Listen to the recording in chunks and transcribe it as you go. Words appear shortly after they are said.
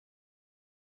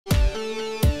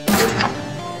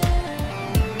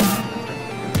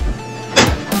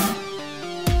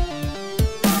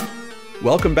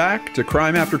Welcome back to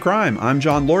Crime After Crime. I'm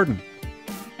John Lordan.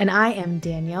 And I am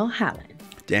Danelle Hallan.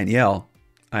 Danielle,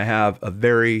 I have a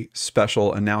very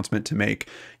special announcement to make.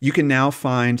 You can now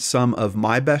find some of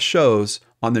my best shows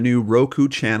on the new Roku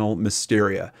channel,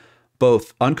 Mysteria.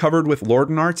 Both Uncovered with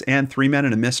Lordan Arts and 3 Men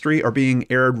and a Mystery are being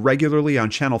aired regularly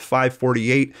on channel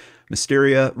 548.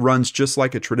 Mysteria runs just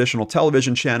like a traditional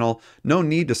television channel. No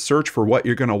need to search for what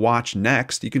you're going to watch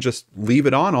next. You can just leave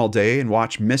it on all day and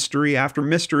watch mystery after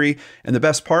mystery. And the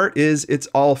best part is it's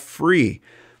all free.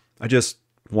 I just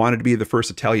wanted to be the first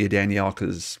to tell you, Danielle,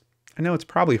 because I know it's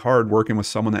probably hard working with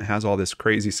someone that has all this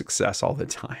crazy success all the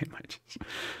time. I just,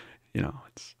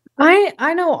 it's...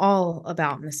 I know all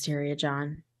about Mysteria,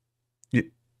 John.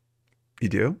 You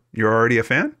do? You're already a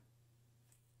fan?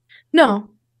 No,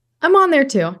 I'm on there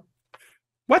too.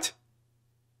 What?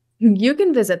 You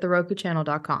can visit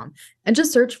therokuchannel.com and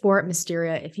just search for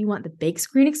Mysteria if you want the big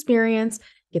screen experience.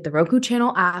 Get the Roku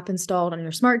channel app installed on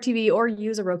your smart TV or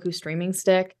use a Roku streaming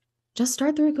stick. Just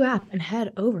start the Roku app and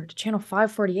head over to channel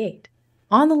 548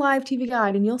 on the live TV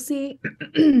guide and you'll see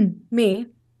me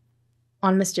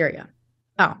on Mysteria.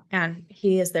 Oh, and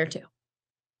he is there too.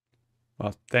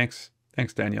 Well, thanks.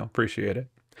 Thanks, Danielle. Appreciate it.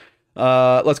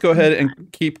 Let's go ahead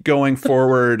and keep going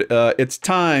forward. It's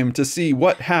time to see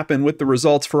what happened with the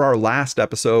results for our last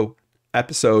episode.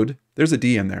 There's a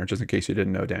D in there, just in case you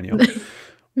didn't know, Danielle.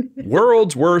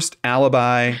 World's Worst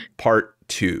Alibi, Part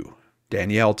 2.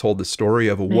 Danielle told the story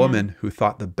of a woman who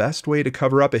thought the best way to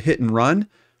cover up a hit and run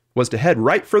was to head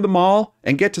right for the mall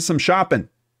and get to some shopping.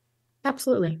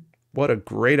 Absolutely. What a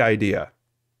great idea.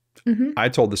 I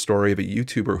told the story of a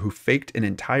YouTuber who faked an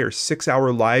entire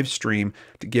 6-hour live stream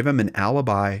to give him an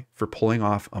alibi for pulling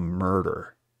off a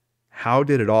murder. How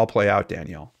did it all play out,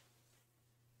 Danielle?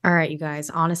 All right, you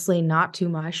guys, honestly, not to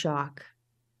my shock.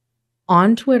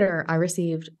 On Twitter, I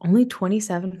received only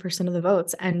 27% of the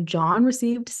votes, and John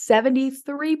received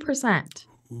 73%.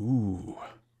 Ooh.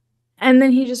 And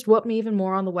then he just whooped me even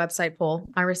more on the website poll.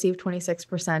 I received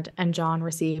 26%, and John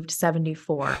received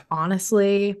 74%.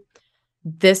 Honestly,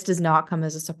 this does not come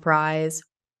as a surprise.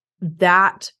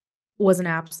 That was an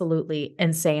absolutely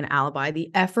insane alibi. The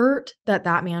effort that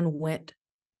man went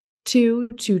to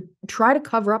try to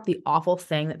cover up the awful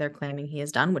thing that they're claiming he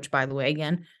has done, which, by the way,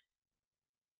 again,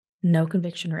 no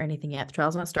conviction or anything yet. The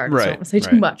trial's not started, so I don't want to say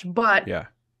too much. But yeah,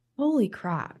 holy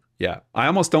crap. Yeah, I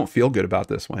almost don't feel good about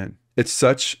this win. It's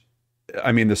such,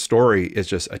 I mean, the story is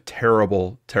just a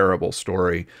terrible, terrible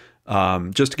story.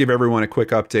 Just to give everyone a quick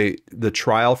update, the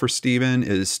trial for Stephen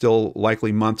is still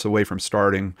likely months away from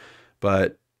starting,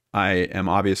 but I am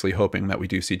obviously hoping that we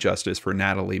do see justice for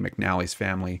Natalie McNally's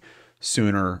family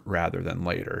sooner rather than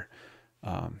later.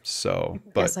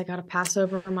 Guess I got to pass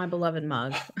over my beloved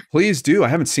mug. Please do. I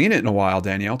haven't seen it in a while,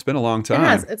 Danielle. It's been a long time. It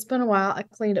has. It's been a while. I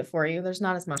cleaned it for you. There's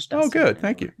not as much dust. Oh, good.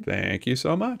 Thank you. Thank you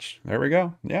so much. There we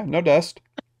go. Yeah, no dust.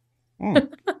 A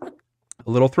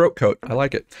little throat coat. I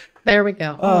like it. There we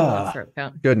go. Throat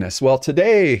coat. Goodness. Well,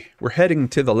 today we're heading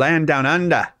to the land down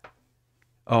under.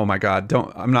 Oh my God.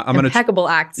 I'm going to. Impeccable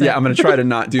accent. Yeah, I'm going to try to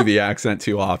not do the accent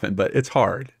too often, but it's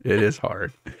hard. It is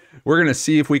hard. We're going to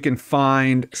see if we can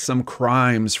find some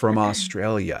crimes from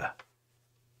Australia.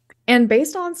 And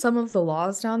based on some of the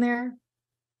laws down there,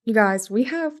 you guys, we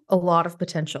have a lot of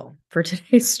potential for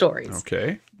today's stories.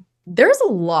 Okay. There's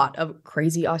a lot of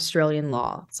crazy Australian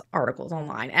laws articles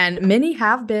online, and many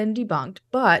have been debunked,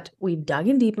 but we've dug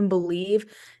in deep and believe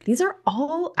these are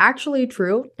all actually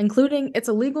true, including it's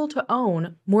illegal to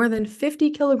own more than 50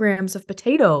 kilograms of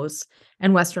potatoes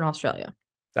in Western Australia.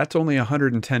 That's only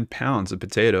 110 pounds of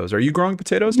potatoes. Are you growing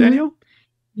potatoes, Danielle?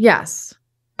 Yes.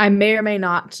 I may or may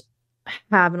not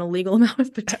have an illegal amount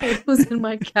of potatoes in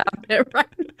my cabinet right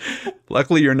now.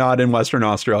 Luckily, you're not in Western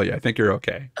Australia. I think you're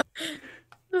okay.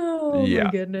 Oh, yeah.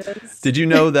 My goodness. Did you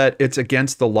know that it's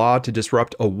against the law to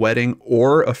disrupt a wedding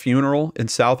or a funeral in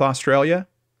South Australia?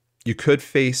 You could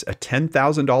face a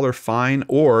 $10,000 fine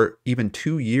or even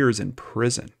 2 years in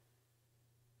prison.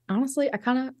 Honestly, I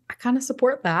kind of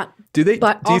support that. Do they?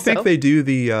 But do you think they do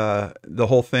the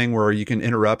whole thing where you can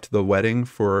interrupt the wedding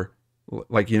for,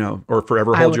 like, or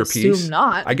forever hold your peace? I assume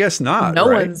not. I guess not.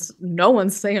 No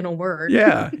one's saying a word.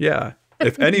 Yeah, yeah.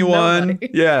 If anyone,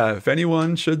 if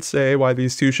anyone should say why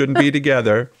these two shouldn't be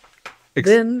together,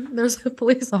 then there's a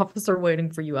police officer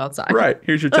waiting for you outside. Right.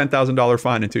 Here's your $10,000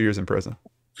 fine and 2 years in prison.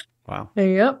 Wow.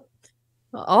 Yep.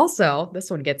 Also,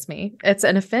 this one gets me. It's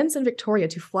an offense in Victoria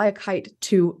to fly a kite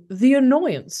to the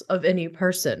annoyance of any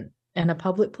person in a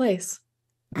public place.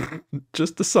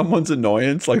 Just to someone's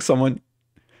annoyance? Like someone...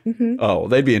 Oh,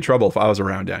 they'd be in trouble if I was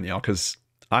around, Danielle, because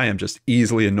I am just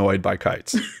easily annoyed by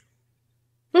kites.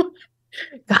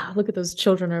 God, look at those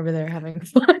children over there having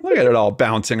fun. Look at it all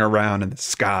bouncing around in the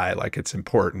sky like it's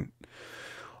important.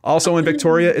 Also in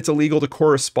Victoria, it's illegal to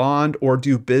correspond or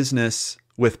do business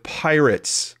with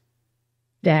pirates.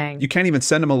 Dang. You can't even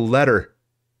send them a letter.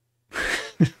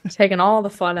 Taking all the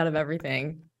fun out of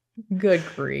everything. Good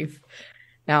grief.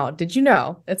 Now, did you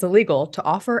know it's illegal to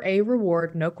offer a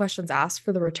reward, no questions asked,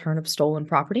 for the return of stolen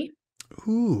property?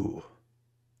 Ooh,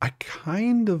 I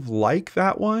kind of like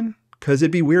that one because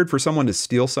it'd be weird for someone to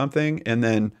steal something and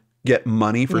then get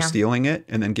money for stealing it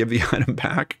and then give the item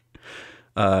back.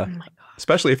 Oh my God.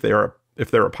 Especially if they're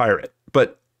a pirate.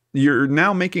 But you're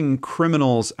now making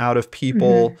criminals out of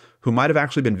people who might have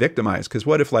actually been victimized. Because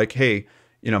what if, like, hey,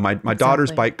 you know, my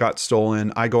daughter's bike got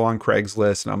stolen. I go on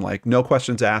Craigslist and I'm like, no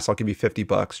questions asked. I'll give you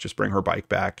 $50. Just bring her bike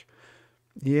back.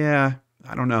 Yeah,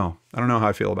 I don't know. I don't know how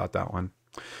I feel about that one.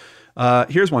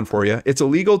 Here's one for you. It's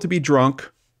illegal to be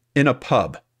drunk in a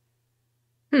pub.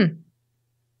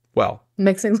 Well,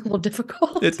 makes things a little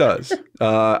difficult. It does.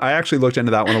 I actually looked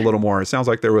into that one a little more. It sounds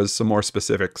like there was some more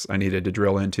specifics I needed to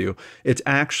drill into. It's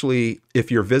actually, if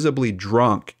you're visibly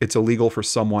drunk, it's illegal for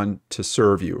someone to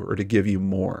serve you or to give you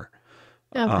more.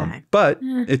 Okay. But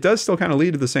it does still kind of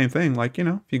lead to the same thing. Like, you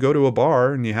know, if you go to a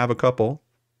bar and you have a couple,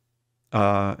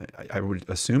 I would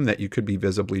assume that you could be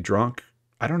visibly drunk.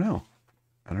 I don't know.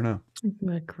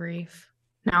 Good grief.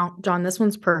 Now, John, this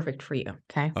one's perfect for you.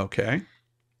 Okay. Okay.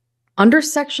 Under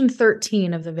Section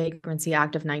 13 of the Vagrancy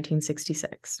Act of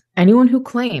 1966, anyone who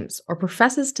claims or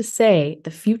professes to say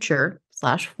the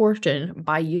future/fortune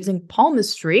by using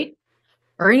palmistry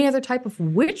or any other type of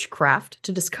witchcraft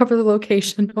to discover the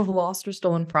location of lost or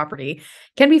stolen property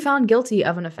can be found guilty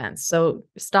of an offense. So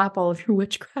stop all of your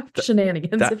witchcraft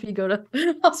shenanigans if you go to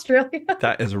Australia.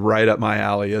 That is right up my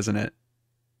alley, isn't it?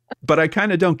 But I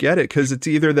kind of don't get it because it's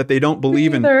either that they don't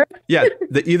believe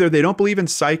either they don't believe in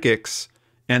psychics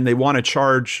and they want to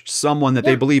charge someone that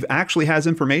they believe actually has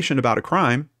information about a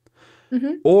crime,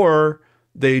 or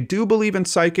they do believe in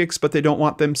psychics, but they don't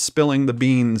want them spilling the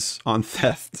beans on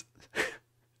theft.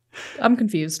 I'm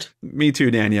confused. Me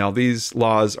too, Danielle. These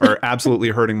laws are absolutely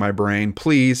hurting my brain.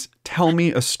 Please tell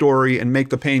me a story and make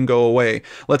the pain go away.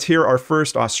 Let's hear our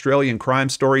first Australian crime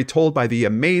story told by the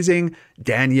amazing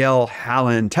Danelle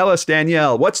Hallan. Tell us,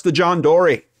 Danielle, what's the John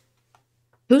Dory?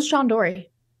 Who's John Dory?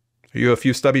 Are you a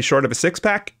few stubbies short of a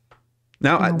six-pack?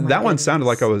 Now, that one goodness. sounded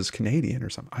like I was Canadian or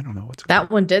something. I don't know what's that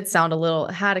one did sound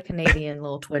had a Canadian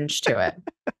little twinge to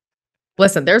it.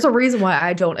 Listen, there's a reason why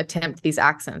I don't attempt these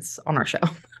accents on our show.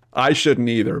 I shouldn't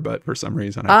either, but for some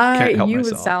reason I can't help myself. You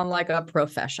would sound like a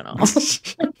professional.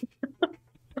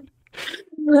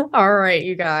 All right,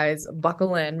 you guys,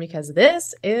 buckle in because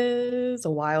this is a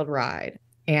wild ride.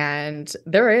 And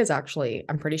there is actually,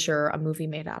 I'm pretty sure, a movie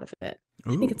made out of it.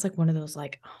 Ooh. I think it's like one of those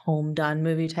like home done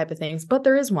movie type of things, but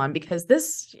there is one because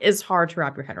this is hard to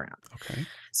wrap your head around. Okay.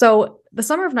 So the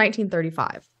summer of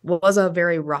 1935 was a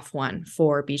very rough one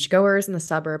for beachgoers in the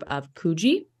suburb of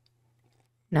Coogee.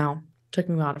 Now, it took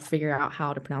me a while to figure out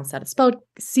how to pronounce that. It's spelled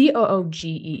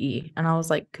Coogee. And I was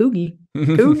like, Coogee.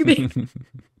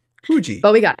 Coogee.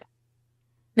 But we got it.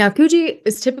 Now, Coogee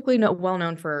is typically well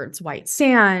known for its white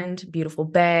sand, beautiful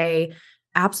bay,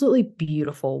 absolutely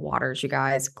beautiful waters, you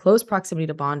guys, close proximity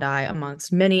to Bondi,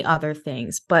 amongst many other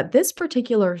things. But this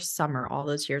particular summer, all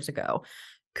those years ago,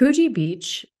 Coogee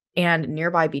Beach and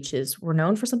nearby beaches were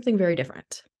known for something very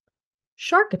different: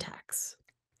 shark attacks.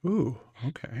 Ooh,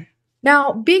 okay.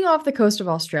 Now, being off the coast of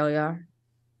Australia,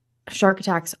 shark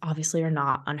attacks obviously are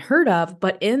not unheard of,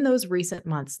 but in those recent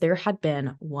months, there had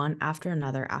been one after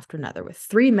another, with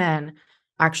 3 men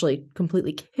actually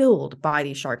completely killed by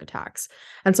these shark attacks.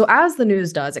 And so as the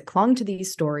news does, it clung to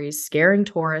these stories, scaring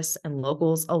tourists and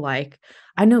locals alike.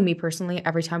 I know me personally,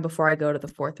 every time before I go to the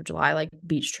 4th of July, like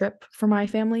beach trip for my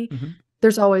family,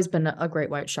 there's always been a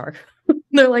great white shark.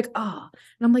 They're like, oh,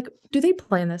 and I'm like, do they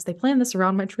plan this? They plan this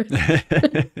around my trip.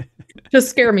 Just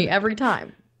scare me every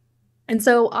time. And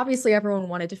so obviously everyone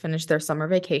wanted to finish their summer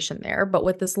vacation there, but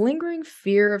with this lingering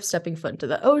fear of stepping foot into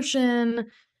the ocean,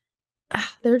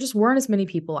 there just weren't as many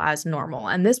people as normal.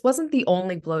 And this wasn't the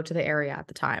only blow to the area at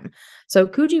the time. So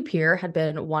Coogee Pier had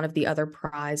been one of the other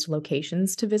prized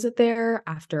locations to visit there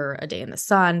after a day in the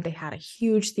sun. They had a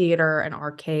huge theater, an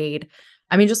arcade.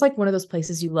 I mean, just like one of those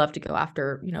places you love to go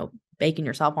after, baking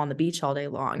yourself on the beach all day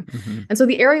long. And so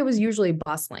the area was usually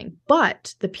bustling,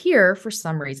 but the pier, for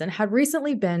some reason, had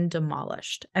recently been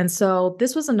demolished. And so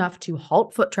this was enough to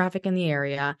halt foot traffic in the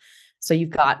area. So you've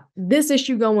got this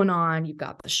issue going on, you've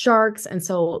got the sharks, and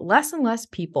so less and less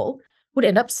people would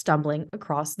end up stumbling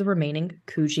across the remaining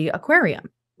Coogee Aquarium,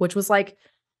 which was like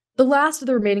the last of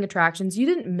the remaining attractions. You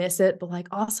didn't miss it, but like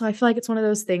also I feel like it's one of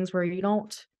those things where you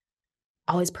don't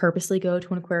always purposely go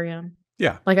to an aquarium.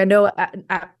 Yeah. Like I know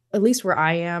at least where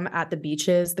I am at the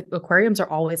beaches, the aquariums are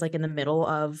always like in the middle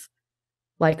of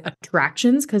like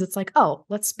attractions because it's like, oh,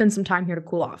 let's spend some time here to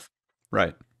cool off.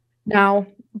 Right. Now,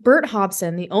 Bert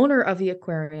Hobson, the owner of the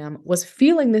aquarium, was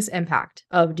feeling this impact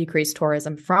of decreased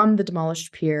tourism from the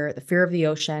demolished pier, the fear of the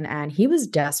ocean, and he was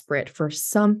desperate for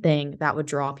something that would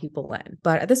draw people in.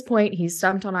 But at this point, he's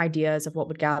stumped on ideas of what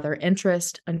would gather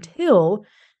interest until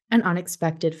an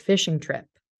unexpected fishing trip.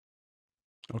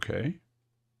 Okay.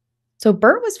 So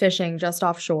Bert was fishing just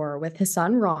offshore with his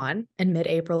son Ron in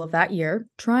mid-April of that year,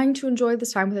 trying to enjoy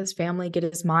this time with his family, get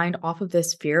his mind off of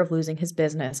this fear of losing his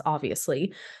business,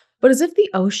 obviously. But as if the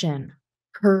ocean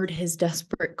heard his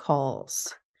desperate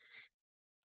calls,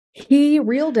 he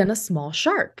reeled in a small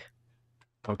shark.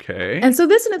 Okay. And so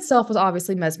this in itself was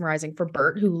obviously mesmerizing for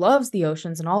Bert, who loves the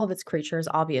oceans and all of its creatures,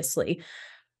 obviously.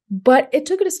 But it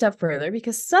took it a step further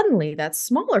because suddenly that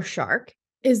smaller shark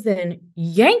is then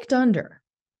yanked under.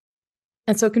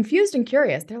 And so confused and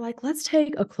curious, they're like, let's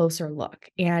take a closer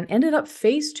look, and ended up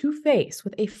face to face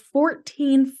with a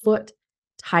 14-foot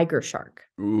tiger shark.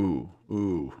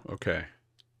 Ooh, okay.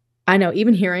 I know,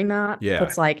 even hearing that Yeah.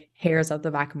 puts like hairs up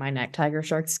the back of my neck. Tiger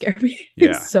sharks scare me.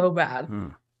 Yeah. It's so bad.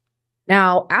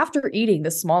 Now, after eating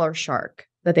the smaller shark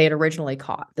that they had originally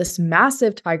caught, this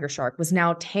massive tiger shark was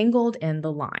now tangled in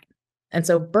the line. And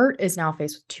so Bert is now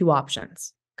faced with two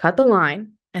options: cut the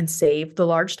line and save the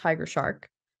large tiger shark,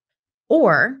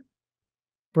 or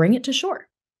bring it to shore.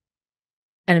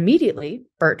 And immediately,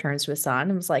 Bert turns to his son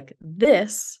and was like,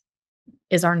 this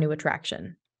is our new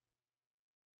attraction.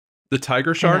 The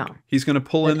tiger shark? know. He's going to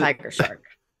pull The in tiger shark.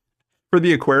 for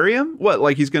the aquarium? What,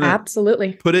 like he's going to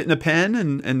Absolutely. put it in a pen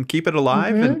and keep it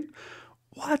alive? And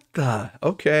what the?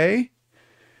 Okay.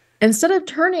 Instead of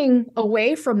turning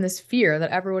away from this fear that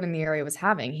everyone in the area was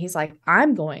having, he's like,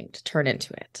 I'm going to turn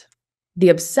into it. The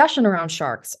obsession around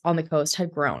sharks on the coast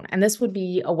had grown, and this would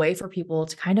be a way for people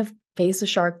to kind of face a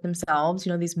shark themselves,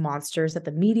 these monsters that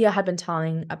the media had been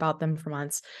telling about them for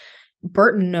months.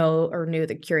 Bert knew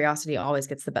that curiosity always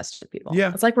gets the best of people.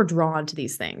 Yeah. It's like we're drawn to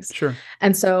these things. Sure.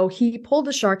 And so he pulled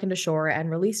the shark into shore and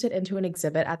released it into an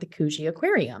exhibit at the Coogee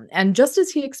Aquarium. And just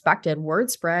as he expected, word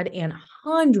spread and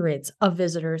hundreds of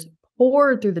visitors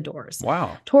poured through the doors.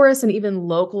 Wow. Tourists and even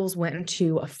locals went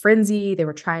into a frenzy. They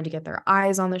were trying to get their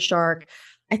eyes on the shark.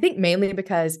 I think mainly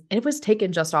because it was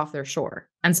taken just off their shore.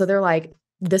 And so they're like,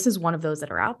 this is one of those that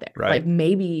are out there. Right. Like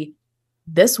maybe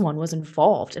this one was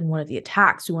involved in one of the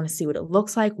attacks. We want to see what it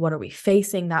looks like. What are we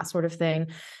facing? That sort of thing.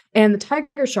 And the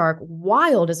tiger shark,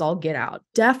 wild as all get out,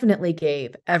 definitely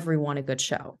gave everyone a good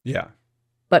show. Yeah.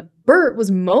 But Bert was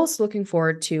most looking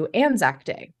forward to Anzac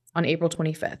Day on April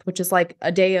 25th, which is like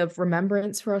a day of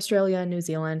remembrance for Australia and New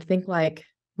Zealand. Think like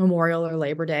Memorial or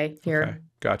Labor Day here. Okay.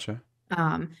 Gotcha.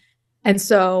 And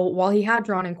so while he had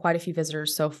drawn in quite a few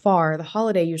visitors so far, the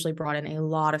holiday usually brought in a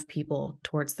lot of people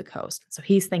towards the coast. So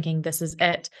he's thinking, this is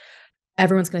it.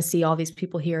 Everyone's going to see all these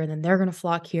people here, and then they're going to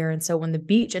flock here. And so when the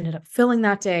beach ended up filling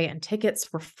that day and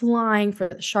tickets were flying for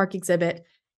the shark exhibit,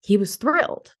 he was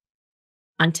thrilled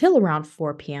until around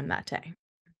 4 p.m. that day.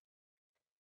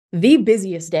 The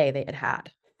busiest day they had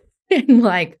had in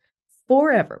like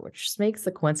forever, which makes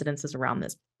the coincidences around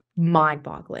this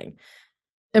mind-boggling.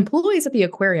 Employees at the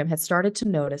aquarium had started to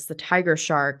notice the tiger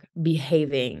shark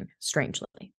behaving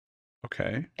strangely.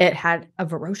 Okay. It had a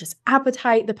ferocious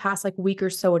appetite the past like week or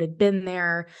so it had been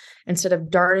there. Instead of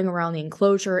darting around the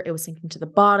enclosure, it was sinking to the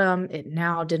bottom. It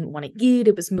now didn't want to eat.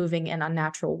 It was moving in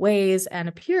unnatural ways and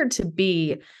appeared to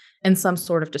be in some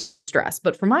sort of distress.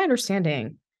 But from my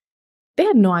understanding, they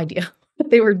had no idea what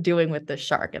they were doing with this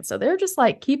shark. And so they're just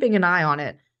like keeping an eye on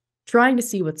it, trying to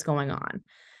see what's going on.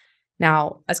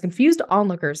 Now, as confused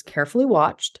onlookers carefully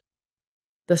watched,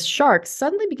 the shark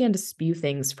suddenly began to spew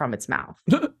things from its mouth.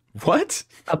 What?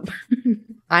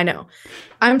 I know.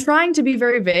 I'm trying to be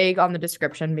very vague on the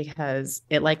description because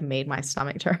it like made my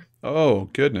stomach turn. Oh,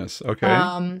 goodness.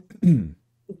 Okay.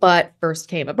 But first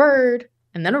came a bird,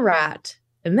 and then a rat,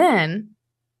 and then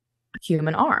a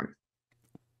human arm.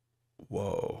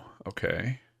 Whoa.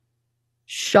 Okay.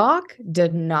 Shock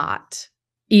did not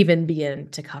even begin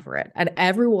to cover it. And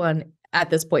everyone at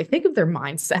this point, think of their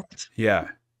mindset. Yeah.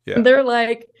 They're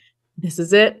like, this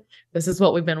is it. This is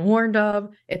what we've been warned of.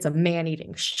 It's a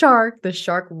man-eating shark. The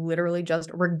shark literally just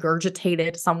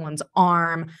regurgitated someone's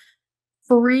arm.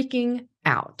 Freaking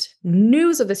out.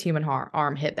 News of this human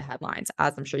arm hit the headlines,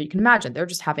 as I'm sure you can imagine. They're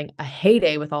just having a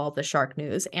heyday with all of the shark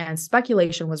news, and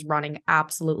speculation was running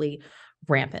absolutely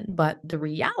rampant. But the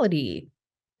reality,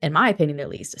 in my opinion at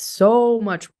least, is so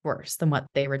much worse than what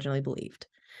they originally believed.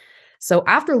 So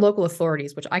after local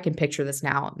authorities, which I can picture this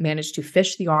now, managed to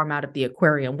fish the arm out of the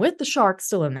aquarium with the shark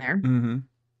still in there. Mm-hmm.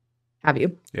 Have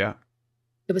you? Yeah.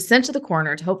 It was sent to the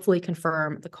coroner to hopefully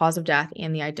confirm the cause of death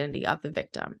and the identity of the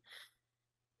victim.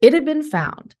 It had been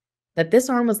found that this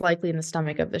arm was likely in the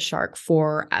stomach of the shark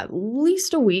for at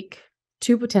least a week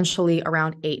to potentially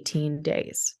around 18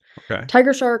 days. Okay.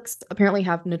 Tiger sharks apparently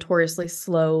have notoriously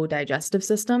slow digestive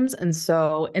systems, and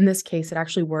so in this case, it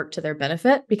actually worked to their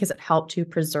benefit because it helped to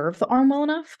preserve the arm well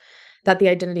enough that the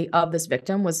identity of this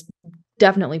victim was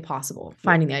definitely possible,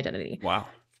 finding the identity. Wow.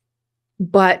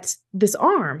 But this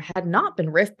arm had not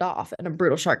been ripped off in a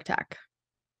brutal shark attack,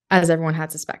 as everyone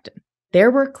had suspected.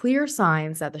 There were clear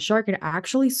signs that the shark had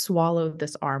actually swallowed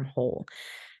this arm whole,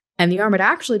 and the arm had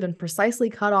actually been precisely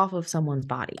cut off of someone's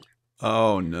body.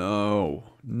 Oh, no.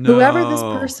 No. Whoever this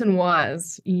person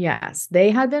was, yes,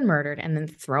 they had been murdered and then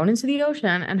thrown into the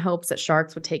ocean in hopes that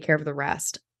sharks would take care of the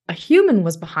rest. A human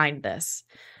was behind this,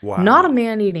 Wow. not a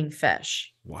man-eating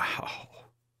fish. Wow.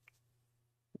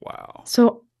 Wow.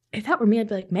 So if that were me, I'd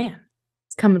be like, man,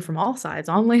 it's coming from all sides,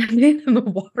 on land and in the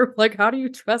water. Like, how do you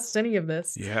trust any of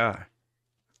this? Yeah.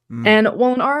 And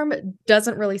while an arm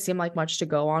doesn't really seem like much to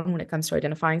go on when it comes to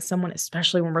identifying someone,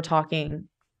 especially when we're talking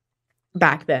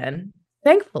back then,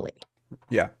 thankfully.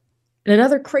 Yeah. In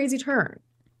another crazy turn,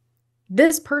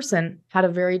 this person had a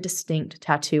very distinct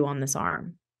tattoo on this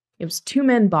arm. It was two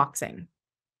men boxing.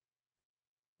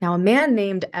 Now, a man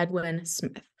named Edwin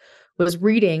Smith was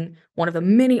reading one of the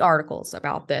many articles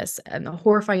about this and the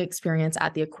horrifying experience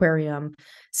at the aquarium,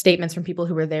 statements from people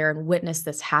who were there and witnessed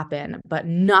this happen, but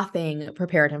nothing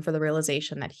prepared him for the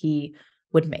realization that he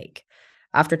would make.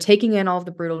 After taking in all of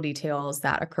the brutal details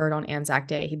that occurred on Anzac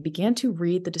Day, he began to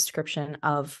read the description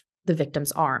of the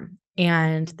victim's arm,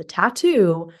 and the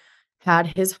tattoo had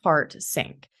his heart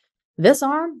sink. This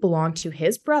arm belonged to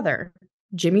his brother,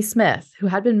 Jimmy Smith, who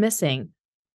had been missing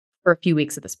for a few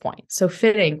weeks at this point, so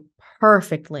fitting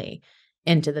perfectly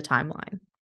into the timeline.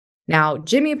 Now,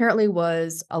 Jimmy apparently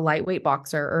was a lightweight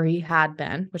boxer, or he had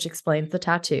been, which explains the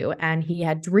tattoo, and he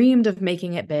had dreamed of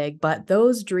making it big, but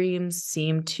those dreams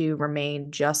seemed to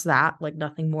remain just that, like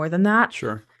nothing more than that.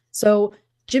 Sure. So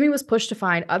Jimmy was pushed to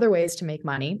find other ways to make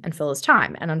money and fill his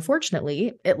time, and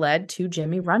unfortunately, it led to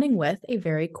Jimmy running with a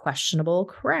very questionable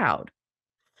crowd.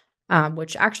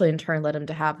 Which actually in turn led him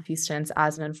to have a few stints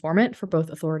as an informant for both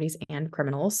authorities and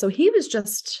criminals. So he was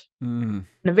just in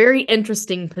a very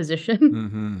interesting position.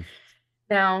 Mm-hmm.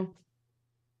 Now,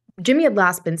 Jimmy had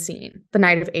last been seen the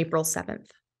night of April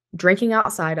 7th, drinking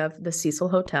outside of the Cecil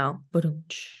Hotel.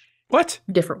 What?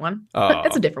 Different one.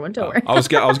 It's a different one, don't worry. I was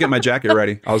getting my jacket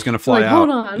ready. I was going to fly like, out.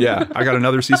 Hold on. Yeah, I got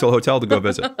another Cecil Hotel to go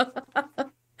visit.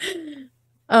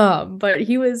 But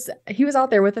he was out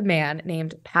there with a man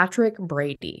named Patrick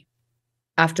Brady.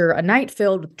 After a night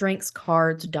filled with drinks,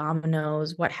 cards,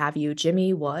 dominoes, what have you,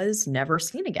 Jimmy was never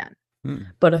seen again.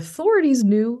 But authorities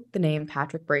knew the name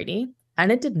Patrick Brady,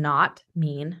 and it did not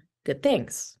mean good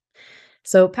things.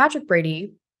 So Patrick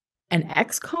Brady, an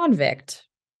ex-convict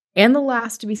and the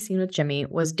last to be seen with Jimmy,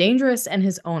 was dangerous in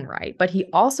his own right, but he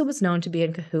also was known to be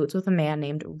in cahoots with a man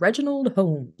named Reginald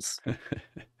Holmes.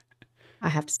 I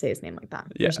have to say his name like that.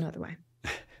 Yeah. There's no other way.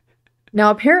 Now,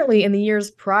 apparently, in the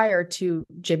years prior to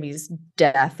Jimmy's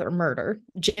death or murder,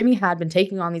 Jimmy had been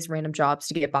taking on these random jobs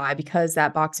to get by because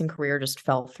that boxing career just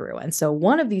fell through. And so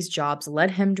one of these jobs led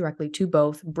him directly to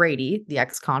both Brady, the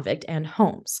ex-convict, and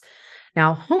Holmes.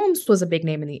 Now, Holmes was a big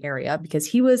name in the area because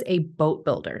he was a boat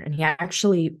builder, and he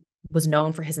actually was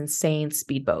known for his insane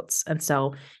speedboats. And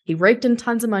so he raked in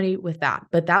tons of money with that.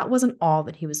 But that wasn't all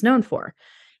that he was known for.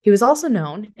 He was also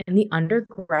known in the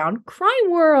underground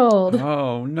crime world.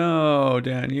 Oh, no,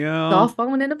 Danielle. It's all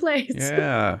falling into place.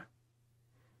 Yeah.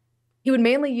 He would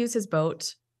mainly use his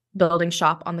boat building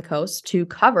shop on the coast to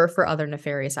cover for other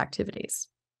nefarious activities,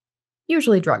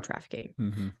 usually drug trafficking.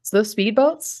 Mm-hmm. So those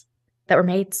speedboats that were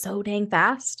made so dang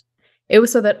fast, it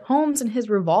was so that Holmes and his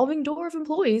revolving door of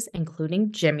employees,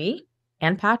 including Jimmy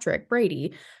and Patrick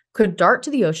Brady, could dart to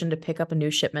the ocean to pick up a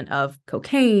new shipment of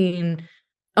cocaine,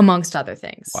 amongst other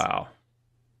things. Wow.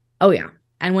 Oh, yeah.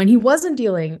 And when he wasn't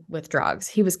dealing with drugs,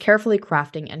 he was carefully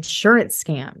crafting insurance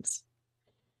scams,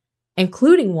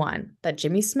 including one that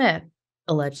Jimmy Smith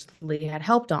allegedly had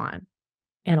helped on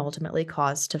and ultimately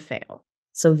caused to fail.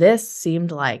 So this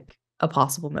seemed like a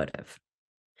possible motive.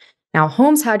 Now,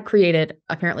 Holmes had created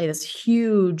apparently this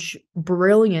huge,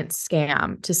 brilliant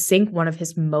scam to sink one of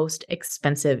his most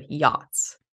expensive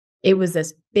yachts. It was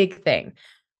this big thing,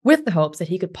 with the hopes that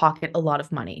he could pocket a lot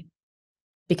of money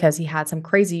because he had some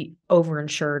crazy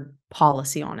overinsured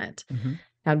policy on it. Mm-hmm.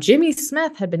 Now, Jimmy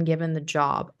Smith had been given the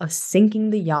job of sinking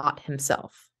the yacht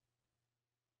himself.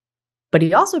 But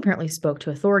he also apparently spoke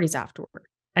to authorities afterward.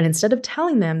 And instead of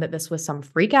telling them that this was some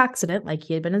freak accident like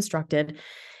he had been instructed,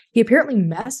 he apparently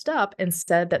messed up and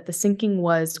said that the sinking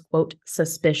was, quote,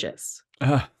 suspicious.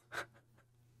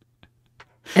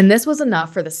 And this was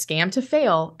enough for the scam to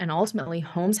fail, and ultimately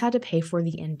Holmes had to pay for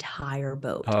the entire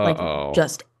boat. Like,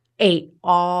 just ate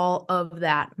all of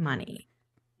that money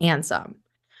and some,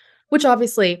 which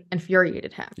obviously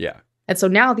infuriated him. Yeah. And so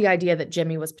now the idea that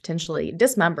Jimmy was potentially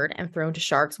dismembered and thrown to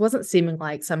sharks wasn't seeming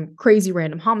like some crazy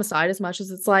random homicide as much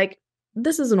as it's like,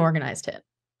 this is an organized hit.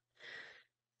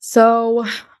 So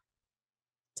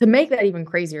to make that even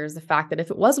crazier is the fact that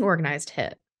if it was an organized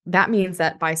hit, that means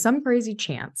that by some crazy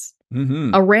chance,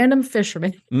 a random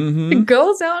fisherman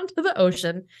goes out into the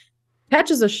ocean,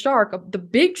 catches a shark, the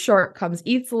big shark comes,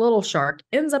 eats the little shark,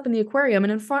 ends up in the aquarium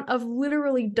and in front of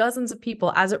literally dozens of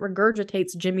people as it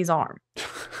regurgitates Jimmy's arm.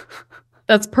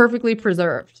 That's perfectly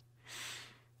preserved.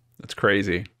 That's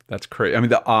crazy. That's crazy. I mean,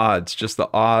 the odds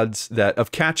that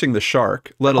of catching the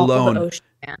shark, let alone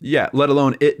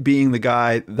it being the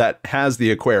guy that has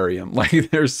the aquarium.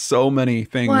 Like, there's so many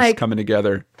things coming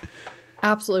together.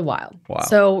 Absolutely wild. Wow.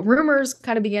 So rumors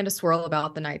kind of began to swirl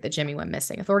about the night that Jimmy went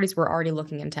missing. Authorities were already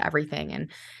looking into everything, and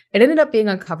it ended up being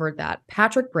uncovered that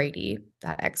Patrick Brady,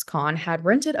 that ex-con, had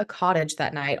rented a cottage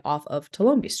that night off of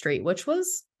Tolombi Street, which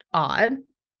was odd.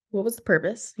 What was the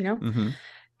purpose, you know?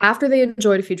 After they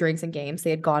enjoyed a few drinks and games, they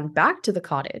had gone back to the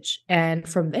cottage, and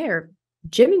from there,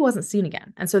 Jimmy wasn't seen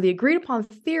again. And so the agreed upon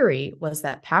theory was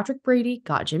that Patrick Brady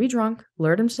got Jimmy drunk,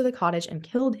 lured him to the cottage, and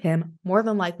killed him more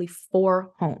than likely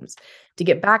 4 Holmes to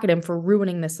get back at him for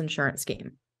ruining this insurance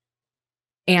scheme.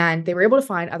 And they were able to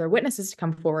find other witnesses to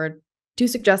come forward to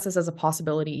suggest this as a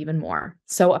possibility even more.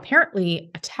 So apparently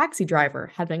a taxi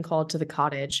driver had been called to the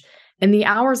cottage in the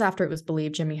hours after it was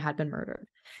believed Jimmy had been murdered.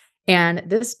 And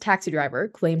this taxi driver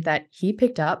claimed that he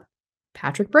picked up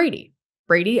Patrick Brady.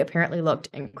 Brady apparently looked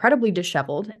incredibly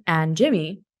disheveled, and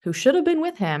Jimmy, who should have been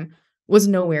with him, was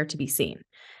nowhere to be seen.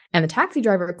 And the taxi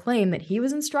driver claimed that he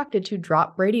was instructed to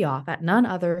drop Brady off at none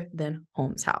other than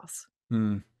Holmes' house.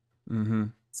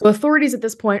 So authorities at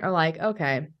this point are like,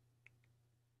 okay,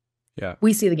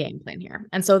 we see the game plan here.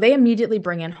 And so they immediately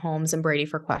bring in Holmes and Brady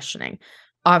for questioning.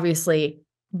 Obviously,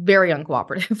 very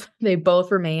uncooperative. They both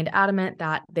remained adamant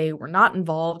that they were not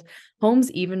involved.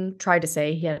 Holmes even tried to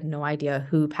say he had no idea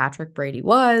who Patrick Brady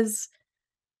was,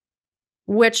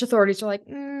 which authorities are like,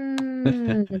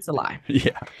 it's a lie.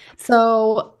 Yeah.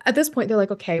 So at this point, they're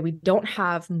like, okay, we don't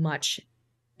have much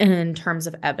in terms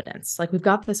of evidence. Like, we've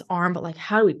got this arm, but like,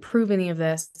 how do we prove any of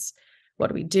this? What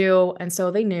do we do? And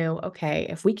so they knew, okay,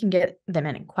 if we can get them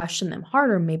in and question them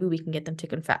harder, maybe we can get them to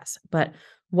confess. But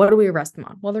what do we arrest them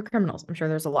on? Well, they're criminals. I'm sure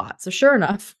there's a lot. So sure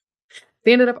enough,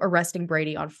 they ended up arresting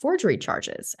Brady on forgery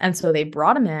charges. And so they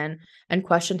brought him in and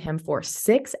questioned him for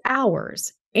 6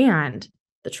 hours. And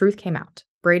the truth came out.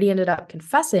 Brady ended up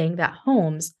confessing that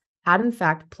Holmes had in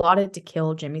fact plotted to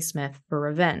kill Jimmy Smith for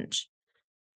revenge.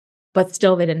 But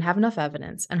still, they didn't have enough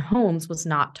evidence, and Holmes was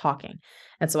not talking.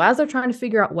 And so as they're trying to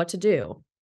figure out what to do,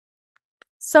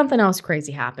 something else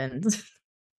crazy happened.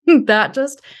 That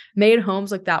just made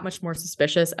Holmes look that much more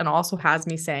suspicious, and also has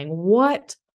me saying,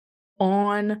 what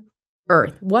on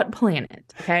earth? What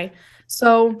planet? Okay.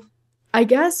 So I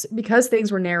guess because things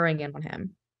were narrowing in on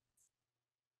him,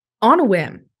 on a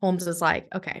whim, Holmes is like,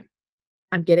 okay,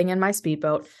 I'm getting in my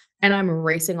speedboat and I'm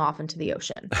racing off into the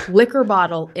ocean, liquor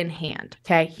bottle in hand.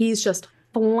 Okay. He's just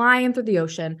flying through the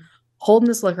ocean, holding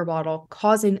this liquor bottle,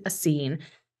 causing a scene.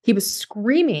 He was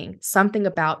screaming something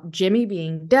about Jimmy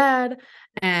being dead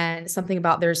and something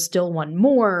about there's still one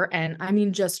more. And I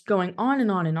mean, just going on and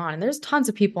on and on. And there's tons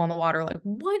of people on the water like,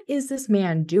 what is this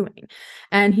man doing?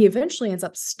 And he eventually ends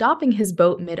up stopping his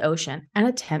boat mid-ocean and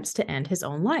attempts to end his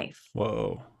own life.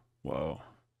 Whoa. Whoa.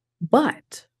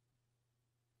 But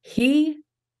he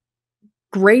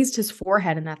grazed his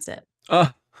forehead and that's it.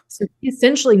 So he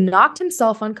essentially knocked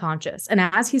himself unconscious. And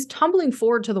as he's tumbling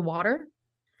forward to the water,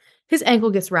 his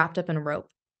ankle gets wrapped up in a rope.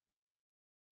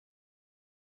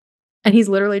 And he's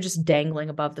literally just dangling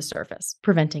above the surface,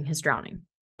 preventing his drowning.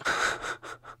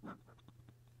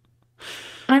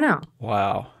 I know.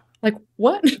 Wow. Like,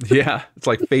 what? Yeah. It's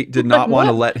like fate did not want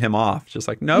to let him off. Just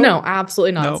like, no. No,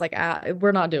 absolutely not. Nope. It's like,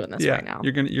 we're not doing this right now.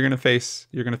 You're gonna face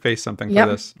something for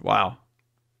this. Wow.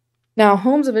 Now,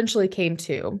 Holmes eventually came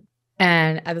to,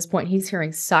 and at this point, he's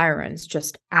hearing sirens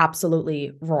just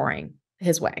absolutely roaring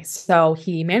his way. So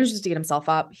he manages to get himself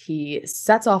up. He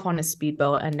sets off on his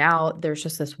speedboat, and now there's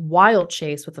just this wild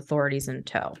chase with authorities in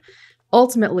tow.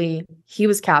 Ultimately, he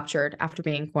was captured after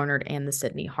being cornered in the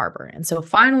Sydney harbor. And so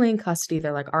finally in custody,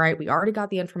 they're like, all right, we already got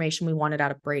the information we wanted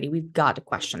out of Brady. We've got to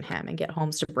question him and get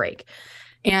Holmes to break.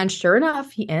 And sure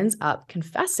enough, he ends up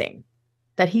confessing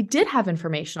that he did have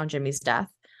information on Jimmy's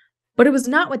death, but it was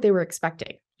not what they were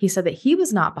expecting. He said that he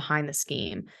was not behind the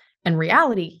scheme. In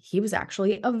reality, he was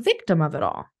actually a victim of it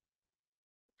all.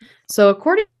 So,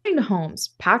 according to Holmes,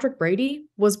 Patrick Brady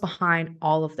was behind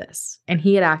all of this, and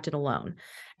he had acted alone.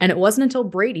 And it wasn't until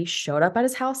Brady showed up at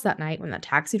his house that night when the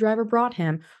taxi driver brought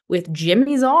him with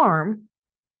Jimmy's arm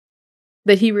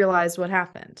that he realized what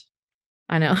happened.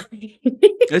 I know.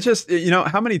 It's just,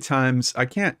 how many times, I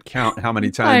can't count how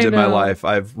many times I in my know. life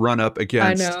I've run up I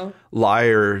against know.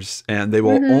 liars and they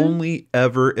will Mhm. only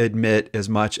ever admit as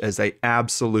much as they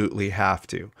absolutely have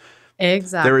to. There is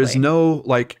Exactly. no,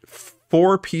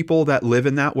 for people that live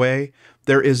in that way,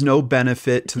 there is no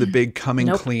benefit to the big coming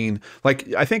Nope. clean.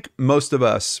 Like, I think most of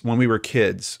us, when we were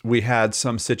kids, we had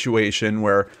some situation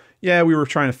where, yeah, we were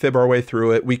trying to fib our way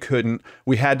through it. We couldn't.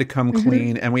 We had to come Mhm.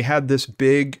 clean. And we had this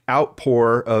big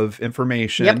outpour of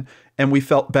information Yep. and we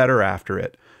felt better after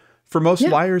it. For most Yeah.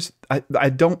 liars, I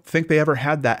don't think they ever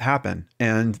had that happen.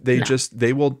 And No.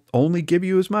 they will only give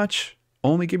you as much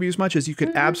as you could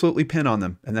Mhm. absolutely pin on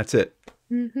them. And that's it.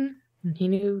 Mhm. And he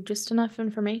knew just enough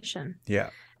information.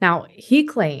 Yeah. Now, he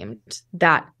claimed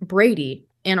that Brady,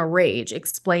 in a rage,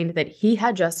 explained that he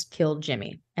had just killed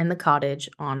Jimmy in the cottage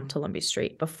on Columbia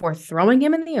Street before throwing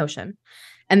him in the ocean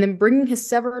and then bringing his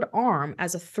severed arm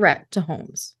as a threat to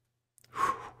Holmes.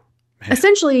 Man.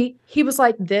 Essentially, he was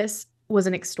like, this was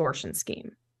an extortion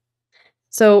scheme.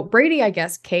 So Brady, I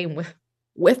guess, came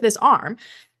with this arm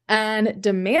and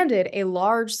demanded a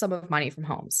large sum of money from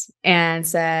Holmes and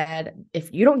said,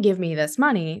 if you don't give me this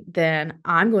money, then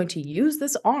I'm going to use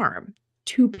this arm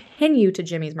to pin you to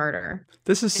Jimmy's murder.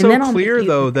 This is And so then I'll make clear, you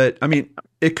though, that,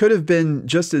 it could have been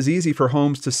just as easy for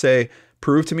Holmes to say,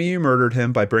 prove to me you murdered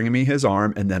him by bringing me his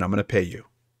arm, and then I'm going to pay you.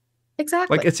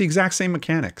 Exactly. Like, it's the exact same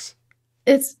mechanics.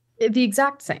 It's the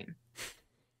exact same.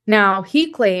 Now,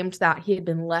 he claimed that he had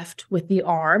been left with the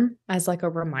arm as like a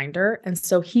reminder. And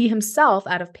so he himself,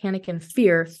 out of panic and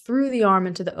fear, threw the arm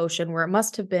into the ocean where it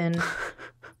must have been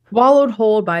swallowed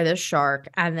whole by this shark.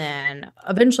 And then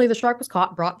eventually the shark was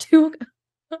caught, brought to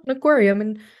an aquarium,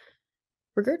 and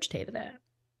regurgitated it.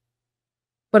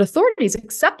 But authorities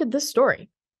accepted this story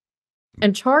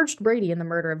and charged Brady in the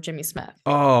murder of Jimmy Smith.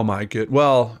 Oh, my good.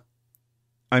 Well,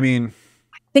 I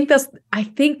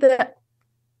think that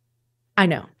I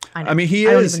know. He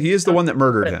I don't is even the one that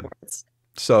murdered put it in him. words.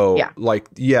 So, Yeah.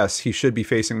 yes, he should be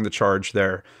facing the charge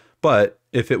there. But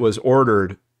if it was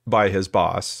ordered by his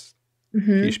boss,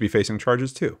 Mhm. he should be facing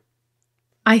charges too.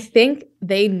 I think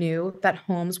they knew that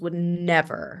Holmes would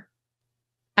never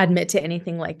admit to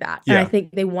anything like that. And I Yeah.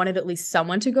 think they wanted at least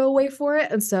someone to go away for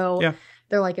it. And so Yeah.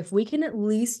 they're like, if we can at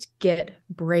least get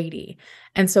Brady.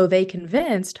 And so they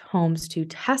convinced Holmes to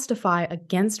testify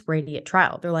against Brady at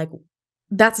trial. They're like,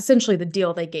 that's essentially the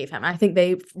deal they gave him. I think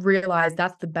they realized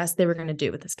that's the best they were going to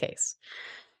do with this case.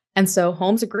 And so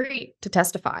Holmes agreed to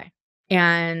testify.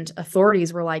 And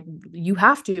authorities were like, you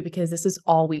have to, because this is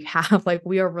all we have. Like,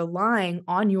 we are relying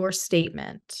on your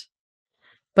statement.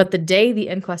 But the day the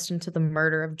inquest into the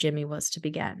murder of Jimmy was to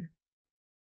begin,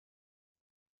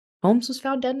 Holmes was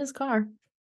found dead in his car,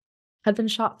 had been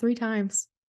shot 3 times.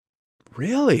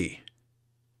 Really?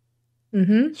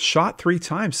 Mm-hmm. Shot 3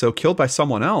 times, so killed by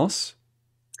someone else.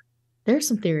 There's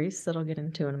some theories that I'll get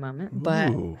into in a moment.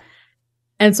 But Ooh.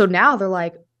 and so now they're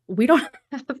like, we don't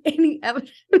have any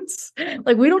evidence.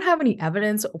 Like, we don't have any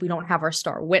evidence. We don't have our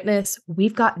star witness.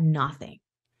 We've got nothing.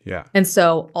 Yeah. And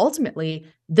so ultimately,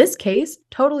 this case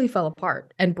totally fell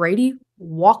apart, and Brady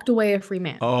walked away a free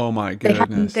man. Oh my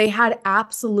goodness. They had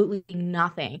absolutely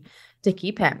nothing to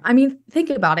keep him. I mean,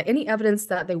 think about it. Any evidence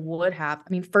that they would have,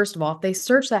 first of all, if they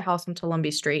searched that house on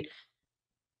Columbia Street,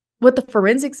 with the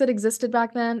forensics that existed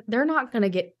back then, they're not going to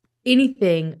get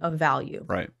anything of value.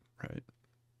 Right.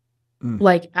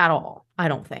 Like, at all, I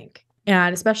don't think.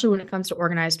 And especially when it comes to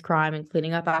organized crime and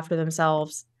cleaning up after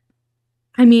themselves.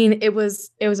 It was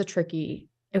a tricky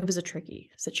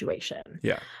situation.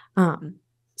 Yeah.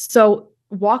 So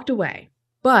walked away,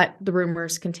 but the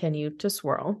rumors continued to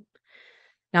swirl.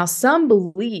 Now, some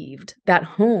believed that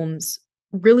Holmes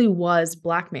really was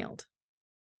blackmailed.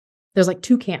 There's like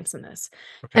 2 camps in this.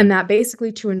 Okay. And that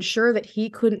basically, to ensure that he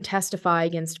couldn't testify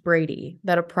against Brady,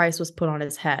 that a price was put on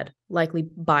his head, likely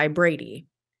by Brady.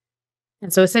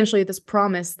 And so essentially this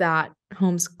promise that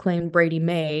Holmes claimed Brady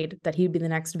made, that he'd be the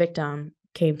next victim,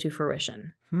 came to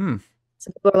fruition.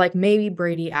 So people are like, maybe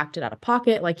Brady acted out of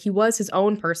pocket. Like, he was his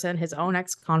own person, his own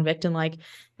ex-convict. And like,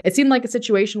 it seemed like a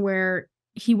situation where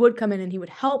he would come in and he would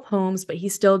help Holmes, but he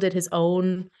still did his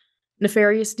own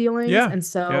nefarious dealings. Yeah. And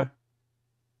so Yeah.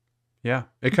 Yeah.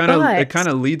 It But kind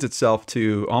of leads itself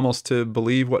to almost to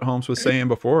believe what Holmes was saying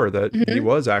before, that he Mhm.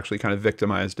 was actually kind of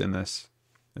victimized in this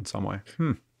in some way.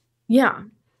 Yeah.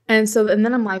 And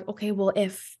then I'm like, okay, well,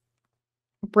 if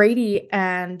Brady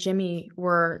and Jimmy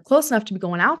were close enough to be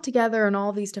going out together and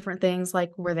all these different things,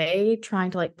 like, were they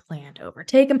trying to like plan to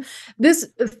overtake him? This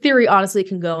theory honestly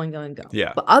can go and go and go.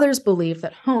 Yeah. But others believe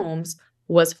that Holmes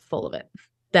was full of it,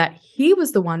 that he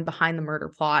was the one behind the murder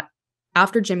plot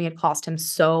after Jimmy had cost him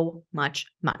so much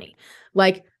money,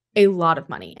 like a lot of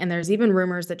money. And there's even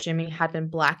rumors that Jimmy had been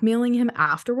blackmailing him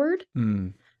afterward.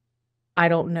 Mm. I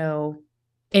don't know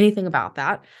anything about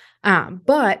that.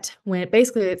 But when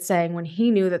it's saying when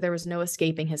he knew that there was no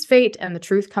escaping his fate and the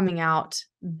truth coming out,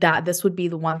 that this would be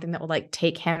the one thing that would like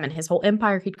take him and his whole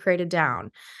empire he'd created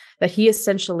down, that he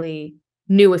essentially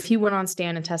knew if he went on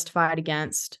stand and testified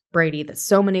against Brady, that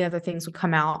so many other things would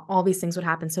come out, all these things would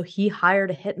happen. So he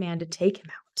hired a hitman to take him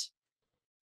out.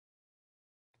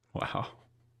 Wow.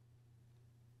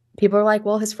 People are like,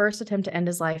 well, his first attempt to end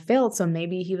his life failed. So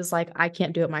maybe he was like, I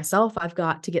can't do it myself. I've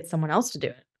got to get someone else to do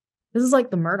it. This is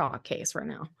like the Murdoch case right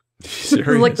now. This is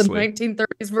like the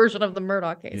 1930s version of the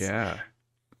Murdoch case. Yeah.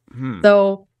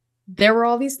 So there were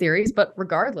all these theories, but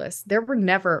regardless, there were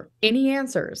never any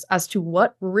answers as to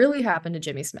what really happened to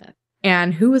Jimmy Smith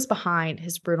and who was behind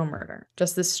his brutal murder.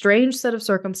 Just this strange set of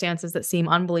circumstances that seem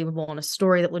unbelievable in a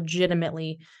story that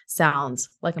legitimately sounds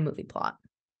like a movie plot.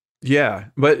 Yeah,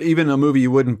 but even a movie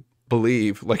you wouldn't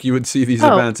believe, like you would see these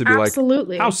events and be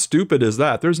absolutely. like, how stupid is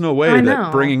that? There's no way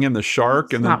that bringing in the shark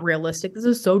it's and not realistic. This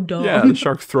is so dumb. Yeah, the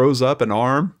shark throws up an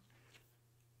arm.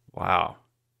 Wow.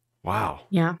 Wow.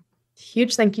 Yeah.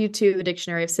 Huge thank you to the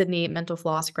Dictionary of Sydney,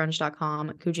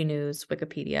 mentalflossgrunge.com, Coogee News,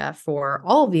 Wikipedia for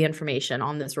all of the information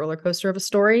on this roller coaster of a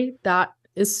story that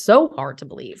is so hard to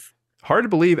believe. Hard to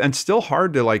believe and still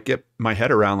hard to like get my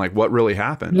head around like what really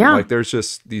happened. Yeah. Like there's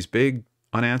just these big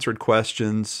unanswered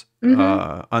questions,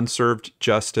 unserved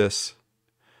justice.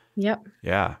 Yep.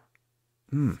 Yeah.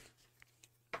 You're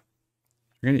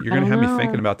gonna have me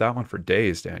thinking about that one for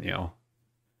days, Danielle.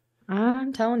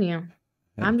 I'm telling you.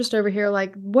 Yeah. I'm just over here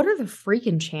like, what are the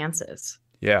freaking chances?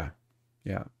 Yeah.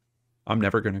 Yeah. I'm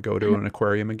never gonna go to an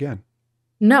aquarium again.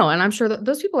 No, and I'm sure that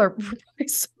those people are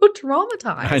so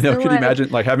traumatized. I know. Could you imagine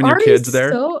like having your kids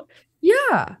there?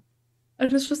 Yeah.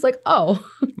 And it's just like, oh,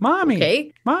 mommy,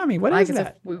 okay. Mommy, what is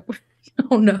that?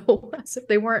 Oh no, as if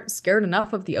they weren't scared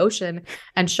enough of the ocean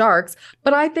and sharks.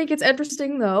 But I think it's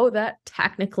interesting though that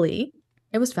technically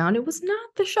it was found it was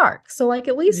not the shark. So like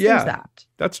at least there's that.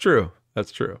 That's true.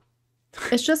 That's true.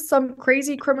 It's just some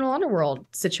crazy criminal underworld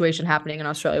situation happening in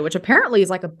Australia, which apparently is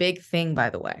like a big thing,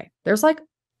 by the way. There's like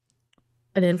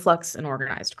an influx in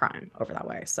organized crime over that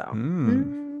way. So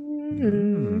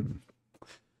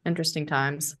interesting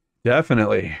times.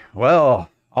 Definitely. Well,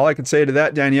 all I can say to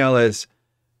that, Danielle, is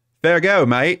fair go,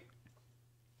 mate.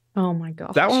 Oh my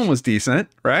gosh. That one was decent,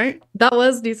 right? That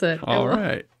was decent. All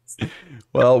right.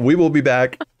 Well, we will be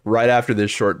back right after this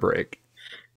short break.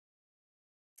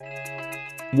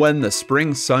 When the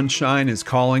spring sunshine is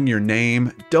calling your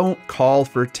name, don't call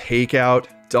for takeout.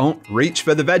 Don't reach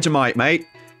for the Vegemite, mate.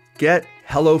 Get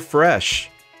HelloFresh.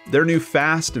 Their new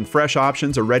fast and fresh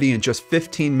options are ready in just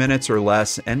 15 minutes or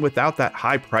less and without that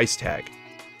high price tag.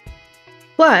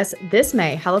 Plus, this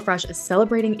May, HelloFresh is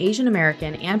celebrating Asian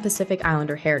American and Pacific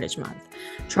Islander Heritage Month.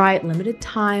 Try limited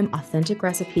time, authentic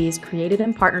recipes created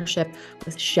in partnership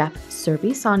with Chef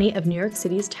Surbi Sani of New York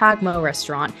City's Tagmo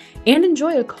restaurant and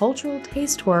enjoy a cultural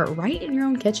taste tour right in your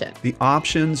own kitchen. The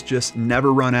options just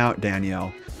never run out,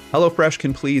 Danielle. HelloFresh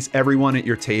can please everyone at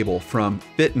your table, from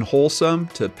fit and wholesome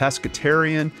to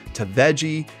pescatarian to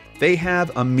veggie. They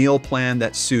have a meal plan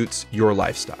that suits your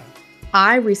lifestyle.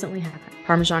 I recently had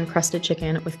Parmesan crusted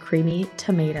chicken with creamy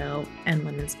tomato and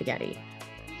lemon spaghetti.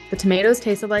 The tomatoes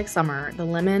tasted like summer. The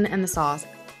lemon and the sauce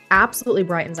absolutely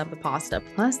brightens up the pasta.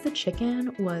 Plus, the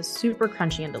chicken was super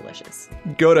crunchy and delicious.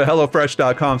 Go to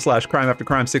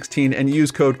HelloFresh.com/crimeaftercrime16 and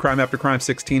use code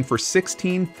crimeaftercrime16 for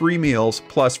 16 free meals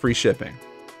plus free shipping.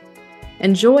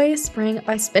 Enjoy spring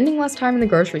by spending less time in the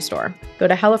grocery store. Go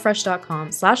to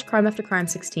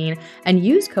HelloFresh.com/crimeaftercrime16 and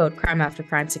use code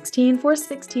crimeaftercrime16 for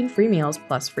 16 free meals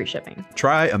plus free shipping.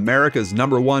 Try America's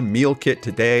 #1 meal kit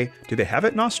today. Do they have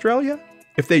it in Australia?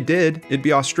 If they did, it'd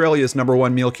be Australia's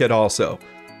 #1 meal kit also.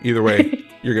 Either way,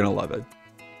 you're going to love it.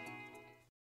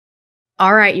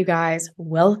 All right, you guys,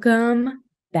 welcome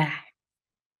back.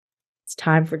 It's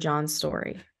time for John's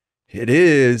story. It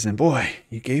is, and boy,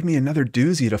 you gave me another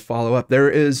doozy to follow up. There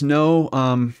is no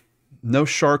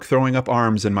shark throwing up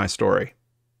arms in my story.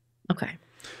 Okay.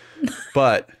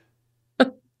 But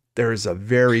there's a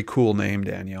very cool name,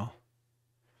 Danielle.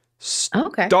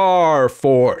 Okay. Star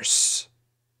Force.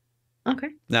 Okay.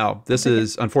 Now, this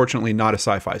is unfortunately not a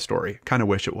sci-fi story. Kind of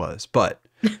wish it was, but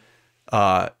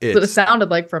It sounded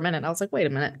like for a minute. I was like, wait a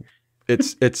minute.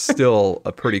 it's still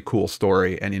a pretty cool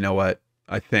story. And you know what?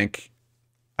 I think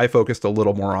I focused a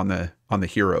little more on the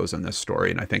heroes in this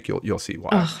story, and I think you'll see why.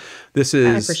 Oh, This is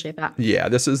I appreciate that. Yeah,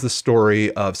 this is the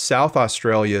story of South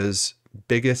Australia's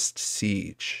biggest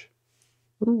siege.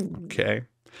 Ooh. Okay.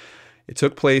 It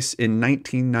took place in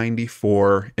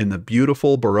 1994 in the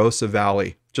beautiful Barossa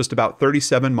Valley, just about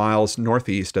 37 miles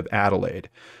northeast of Adelaide.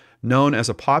 Known as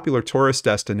a popular tourist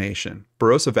destination,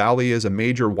 Barossa Valley is a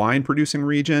major wine-producing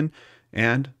region,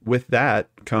 and with that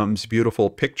comes beautiful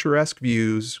picturesque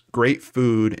views, great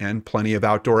food, and plenty of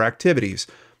outdoor activities.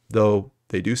 Though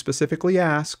they do specifically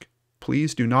ask,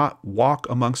 please do not walk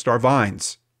amongst our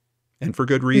vines, and for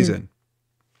good reason.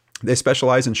 They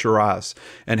specialize in Shiraz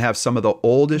and have some of the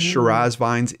oldest Shiraz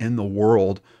vines in the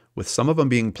world, with some of them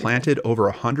being planted over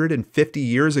 150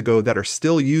 years ago that are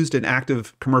still used in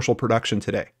active commercial production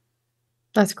today.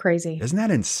 That's crazy. Isn't that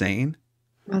insane?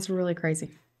 That's really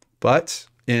crazy. But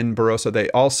in Barossa, they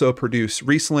also produce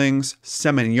Rieslings,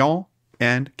 Semillon,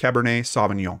 and Cabernet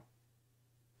Sauvignon.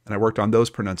 And I worked on those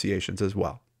pronunciations as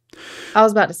well. I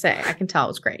was about to say, I can tell it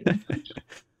was great.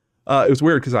 It was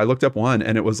weird because I looked up one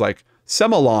and it was like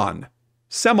Semillon.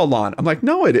 Semillon. I'm like,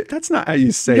 no, that's not how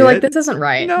you say it. You're like, this isn't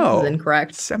right. No. This is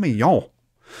incorrect. Semillon.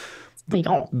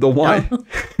 Semillon. The wine.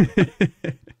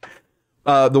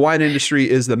 The wine industry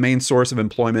is the main source of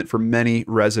employment for many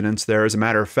residents there. As a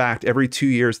matter of fact, every 2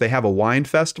 years they have a wine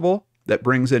festival that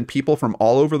brings in people from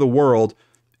all over the world,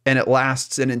 and it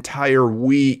lasts an entire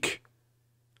week.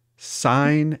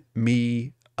 Sign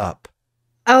me up.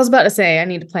 I was about to say, I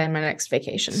need to plan my next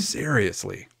vacation.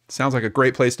 Seriously. Sounds like a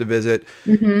great place to visit.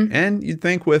 And you'd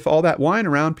think with all that wine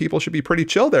around, people should be pretty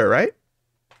chill there, right?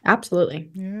 Absolutely.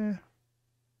 Yeah.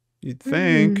 You'd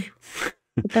think.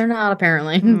 But they're not,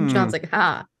 apparently. John's like,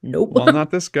 nope. Well,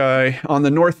 not this guy. On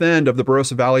the north end of the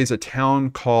Barossa Valley is a town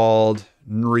called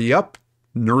Nriutpa.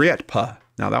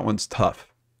 Now, that one's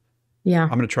tough. Yeah. I'm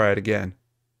going to try it again.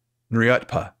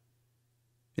 Nriutpa.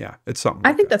 Yeah, it's something.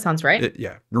 I think that sounds right.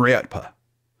 Yeah, Nriutpa.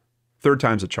 Third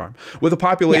time's a charm. With a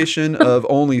population of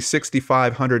only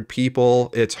 6,500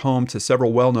 people, it's home to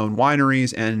several well-known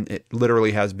wineries, and it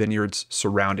literally has vineyards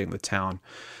surrounding the town.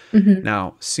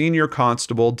 Now, Senior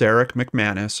Constable Derek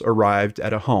McManus arrived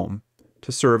at a home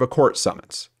to serve a court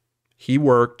summons. He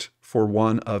worked for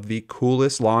one of the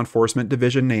coolest law enforcement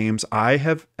division names I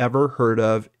have ever heard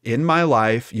of in my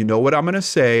life. You know what I'm going to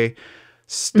say.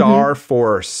 Star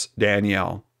Force,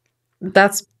 Danielle.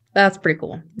 That's pretty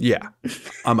cool. Yeah.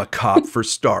 I'm a cop for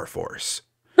Star Force.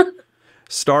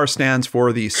 STAR stands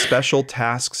for the Special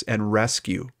Tasks and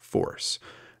Rescue Force.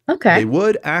 Okay. They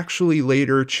would actually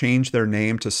later change their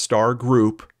name to Star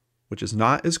Group, which is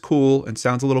not as cool and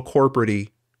sounds a little corporate-y,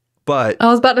 but I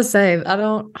was about to say,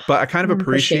 but I kind of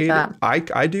appreciate that.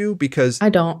 it. I do, because I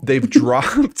don't. They've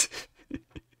dropped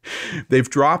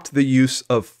the use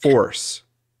of force.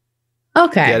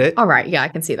 Okay. Get it? All right. Yeah, I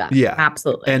can see that. Yeah.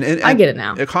 Absolutely. And I get it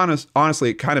now. Honestly,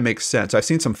 it kind of makes sense. I've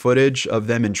seen some footage of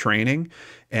them in training,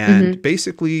 and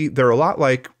basically they're a lot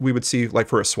like we would see like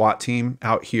for a SWAT team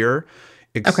out here.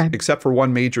 Except for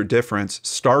one major difference,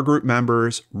 Star Group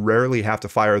members rarely have to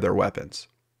fire their weapons.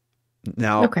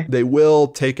 Now, they will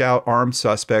take out armed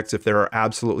suspects if there are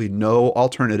absolutely no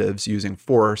alternatives using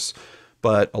force,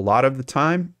 but a lot of the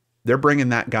time, they're bringing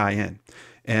that guy in.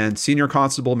 And Senior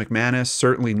Constable McManus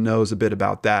certainly knows a bit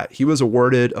about that. He was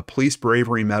awarded a Police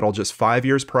Bravery Medal just 5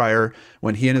 years prior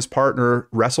when he and his partner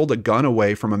wrestled a gun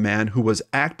away from a man who was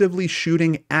actively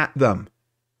shooting at them.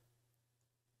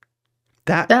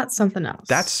 That's something else.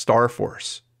 That's Star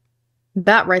Force.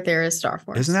 That right there is Star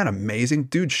Force. Isn't that amazing?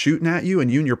 Dude shooting at you,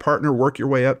 and your partner work your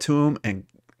way up to him and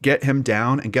get him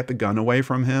down and get the gun away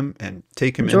from him and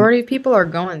take him in. Majority of people are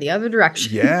going the other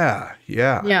direction. Yeah.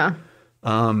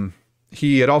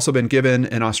 He had also been given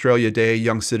an Australia Day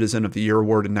Young Citizen of the Year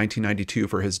award in 1992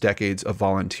 for his decades of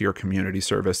volunteer community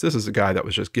service. This is a guy that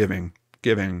was just giving,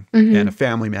 and a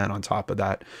family man on top of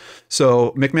that.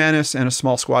 So McManus and a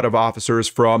small squad of officers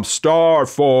from Star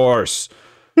Force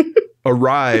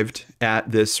arrived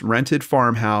at this rented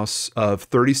farmhouse of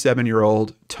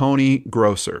 37-year-old Tony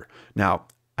Grosser. Now,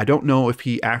 I don't know if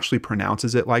he actually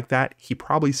pronounces it like that. He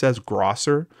probably says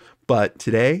Grosser, but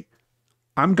today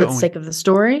I'm going... For the sake of the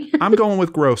story? I'm going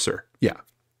with Grosser. Yeah.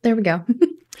 There we go.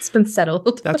 It's been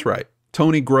settled. That's right.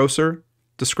 Tony Grosser,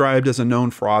 described as a known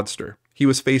fraudster. He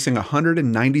was facing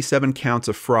 197 counts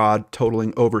of fraud,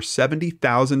 totaling over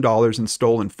 $70,000 in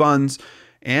stolen funds,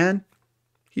 and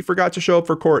He forgot to show up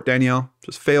for court, Danielle.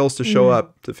 Just fails to show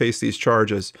up to face these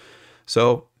charges.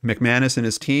 So McManus and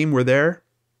his team were there.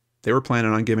 They were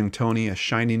planning on giving Tony a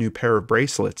shiny new pair of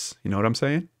bracelets. You know what I'm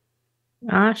saying?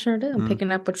 I sure do. I'm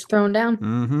picking up what you're throwing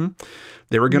down.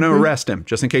 They were going to arrest him.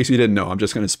 Just in case you didn't know, I'm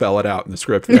just going to spell it out in the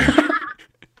script there.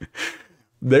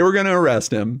 They were going to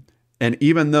arrest him. And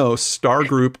even though Star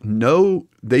Group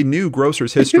they knew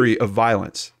Grosser's history of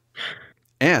violence,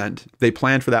 and they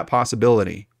planned for that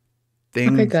possibility,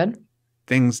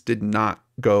 things did not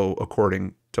go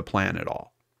according to plan at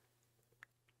all.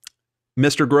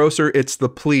 Mr. Grosser, it's the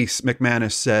police,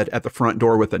 McManus said at the front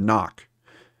door with a knock.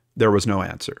 There was no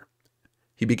answer.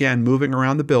 He began moving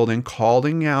around the building,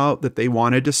 calling out that they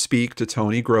wanted to speak to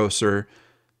Tony Grosser.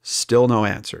 Still no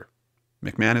answer.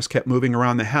 McManus kept moving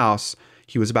around the house.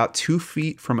 He was about 2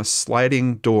 feet from a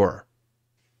sliding door,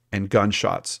 and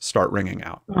gunshots start ringing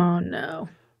out. Oh, no.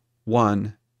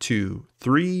 1, 2,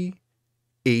 3,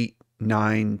 8,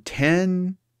 9,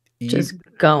 10. Just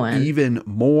going. Even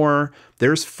more.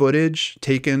 There's footage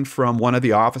taken from one of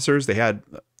the officers. They had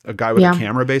a guy with a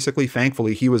camera, basically.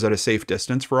 Thankfully, he was at a safe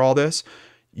distance for all this.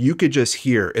 You could just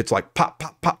hear, it's like pop,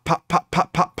 pop, pop, pop, pop,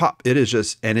 pop, pop, pop. It is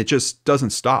just, and it just doesn't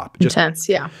stop. Intense,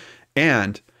 yeah.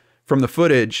 And from the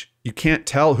footage, you can't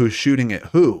tell who's shooting at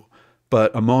who.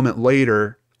 But a moment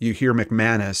later, you hear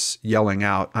McManus yelling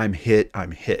out, "I'm hit,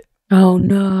 I'm hit." Oh,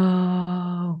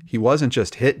 no. He wasn't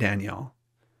just hit, Danielle.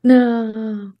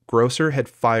 No. Grosser had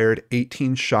fired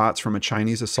 18 shots from a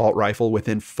Chinese assault rifle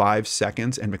within 5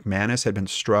 seconds, and McManus had been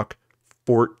struck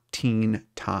 14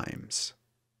 times.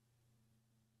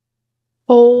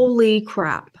 Holy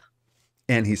crap.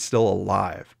 And he's still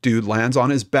alive. Dude lands on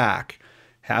his back,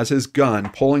 has his gun,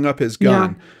 pulling up his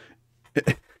gun.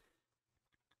 Yeah.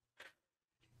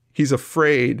 He's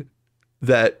afraid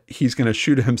that he's going to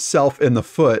shoot himself in the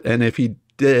foot. And if he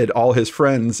did, all his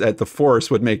friends at the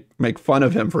force would make fun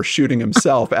of him for shooting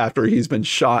himself after he's been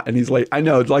shot. And he's like, I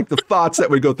know, like the thoughts that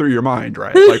would go through your mind,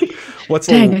 right? Like,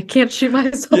 I can't shoot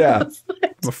myself. Yeah,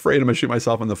 I'm afraid I'm going to shoot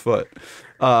myself in the foot.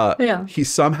 He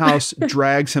somehow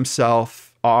drags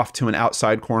himself off to an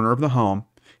outside corner of the home.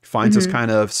 He finds this kind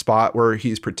of spot where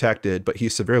he's protected, but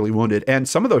he's severely wounded. And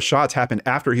some of those shots happened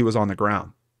after he was on the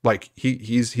ground. Like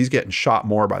he's getting shot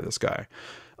more by this guy.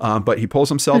 But he pulls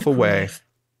himself away.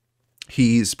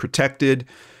 He's protected,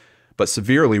 but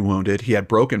severely wounded. He had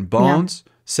broken bones,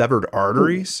 severed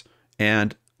arteries,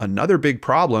 and another big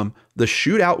problem, the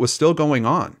shootout was still going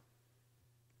on.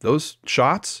 Those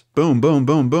shots, boom, boom,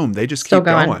 boom, boom, they just keep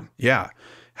going. Yeah.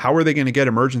 How are they going to get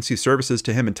emergency services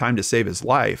to him in time to save his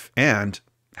life? And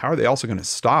how are they also going to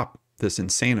stop this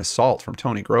insane assault from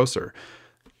Tony Grosser?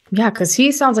 Yeah, because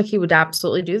he sounds like he would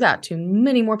absolutely do that to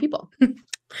many more people.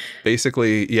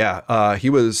 Basically, yeah, he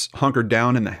was hunkered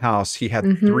down in the house. He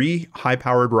had 3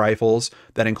 high-powered rifles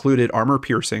that included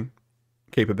armor-piercing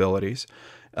capabilities.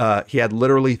 He had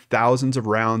literally thousands of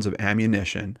rounds of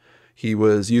ammunition. He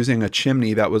was using a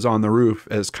chimney that was on the roof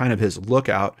as kind of his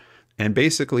lookout. And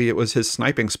basically, it was his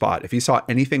sniping spot. If he saw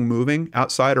anything moving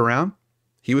outside around,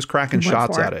 he was cracking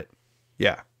shots at it.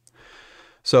 Yeah.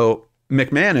 So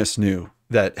McManus knew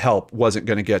that help wasn't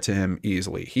going to get to him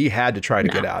easily. He had to try to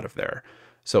get out of there.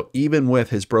 So even with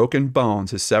his broken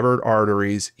bones, his severed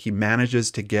arteries, he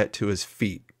manages to get to his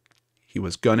feet. He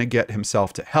was going to get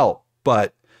himself to help,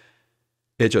 but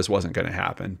it just wasn't going to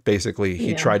happen. Basically,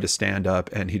 he tried to stand up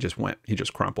and he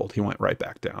just crumpled. He went right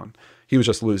back down. He was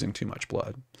just losing too much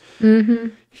blood.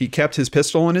 He kept his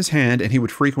pistol in his hand and he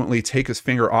would frequently take his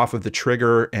finger off of the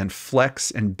trigger and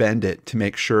flex and bend it to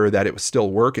make sure that it was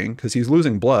still working because he's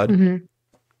losing blood.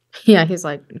 Yeah, he's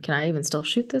like, can I even still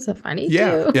shoot this if I need to?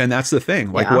 Yeah, and that's the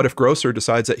thing. Like, what if Grosser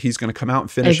decides that he's going to come out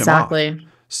and finish him off?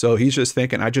 So he's just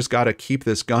thinking, I just got to keep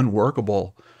this gun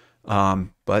workable.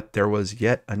 But there was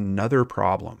yet another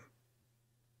problem.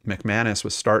 McManus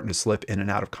was starting to slip in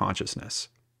and out of consciousness.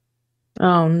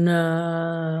 Oh,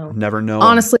 no. Never know.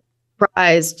 Honestly,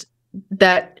 surprised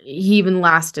that he even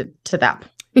lasted to that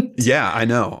point. Yeah, I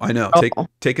know.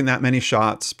 Taking that many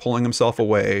shots, pulling himself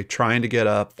away, trying to get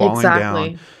up, falling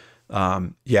down.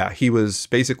 Yeah, he was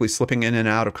basically slipping in and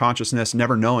out of consciousness,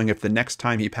 never knowing if the next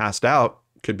time he passed out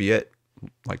could be it.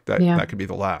 Like that, that could be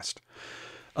the last.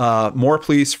 More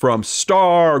police from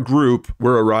Star Group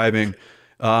were arriving.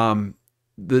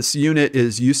 This unit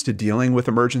is used to dealing with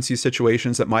emergency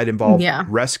situations that might involve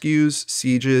rescues,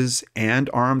 sieges, and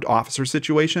armed officer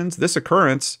situations. This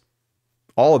occurrence,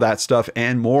 all of that stuff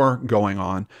and more going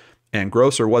on. And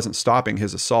Grosser wasn't stopping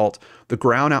his assault. The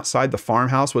ground outside the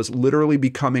farmhouse was literally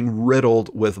becoming riddled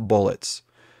with bullets.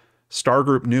 Star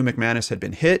Group knew McManus had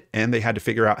been hit, and they had to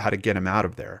figure out how to get him out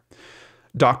of there.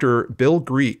 Dr. Bill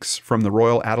Greeks from the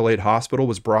Royal Adelaide Hospital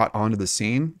was brought onto the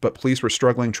scene, but police were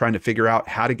struggling trying to figure out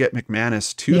how to get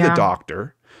McManus to the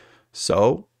doctor.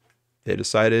 So they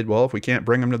decided, well, if we can't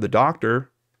bring him to the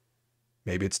doctor,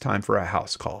 maybe it's time for a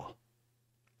house call.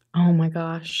 Oh my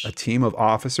gosh. A team of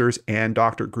officers and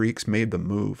Dr. Greeks made the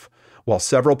move. While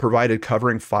several provided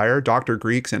covering fire, Dr.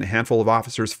 Greeks and a handful of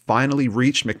officers finally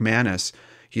reached McManus.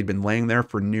 He'd been laying there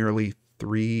for nearly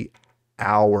 3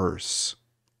 hours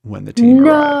when the team arrived.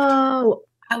 No,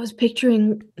 I was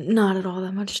picturing not at all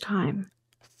that much time.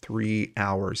 3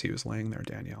 hours he was laying there,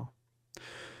 Danielle.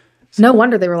 So, no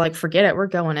wonder they were like, forget it. We're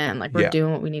going in. Like, we're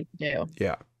doing what we need to do.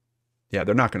 Yeah. Yeah,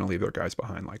 they're not going to leave their guys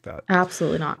behind like that.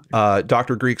 Absolutely not.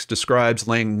 Dr. Greeks describes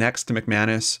laying next to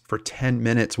McManus for 10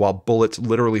 minutes while bullets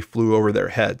literally flew over their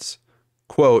heads.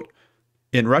 Quote,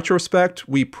 in retrospect,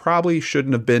 we probably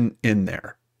shouldn't have been in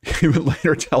there. He would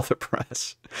later tell the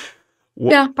press.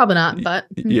 Yeah, probably not, but.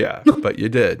 Yeah, but you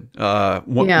did.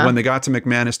 When they got to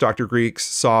McManus, Dr. Greeks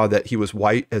saw that he was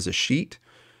white as a sheet.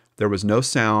 There was no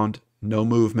sound, no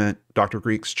movement. Dr.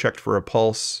 Greeks checked for a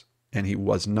pulse, and he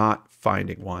was not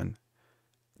finding one.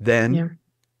 Then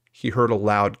he heard a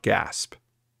loud gasp.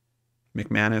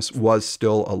 McManus was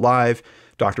still alive.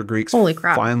 Dr. Greeks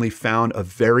finally found a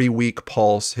very weak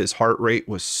pulse. His heart rate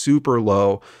was super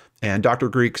low. And Dr.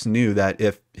 Greeks knew that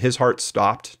if his heart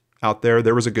stopped out there,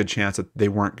 there was a good chance that they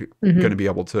weren't going to be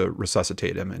able to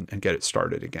resuscitate him and get it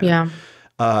started again. Yeah.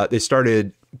 They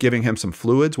started giving him some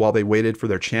fluids while they waited for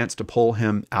their chance to pull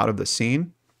him out of the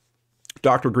scene.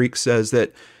 Dr. Greeks says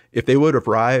that if they would have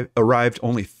arrived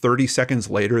only 30 seconds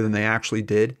later than they actually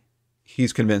did,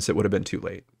 he's convinced it would have been too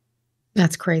late.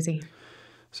 That's crazy.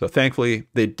 So thankfully,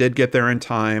 they did get there in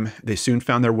time. They soon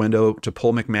found their window to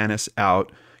pull McManus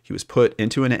out. He was put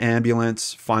into an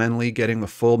ambulance, finally getting the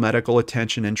full medical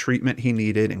attention and treatment he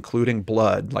needed, including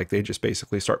blood. Like they just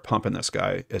basically start pumping this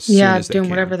guy as soon as they can. Yeah, doing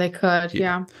whatever they could.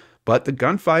 Yeah. But the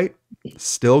gunfight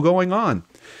still going on.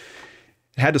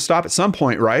 It had to stop at some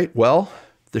point, right? Well,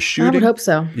 the shooting, I would hope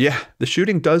so. Yeah, the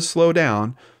shooting does slow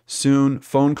down. Soon,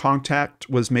 phone contact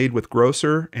was made with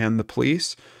Grosser and the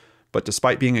police. But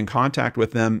despite being in contact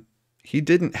with them, he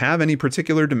didn't have any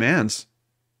particular demands.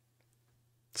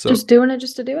 So, just doing it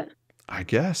just to do it? I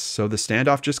guess. So the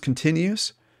standoff just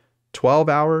continues. 12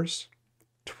 hours,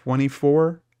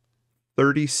 24,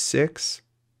 36.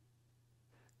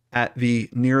 At the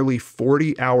nearly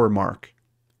 40-hour mark,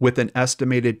 with an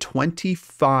estimated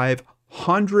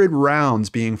 2,500 rounds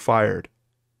being fired.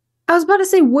 I was about to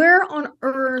say, where on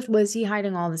earth was he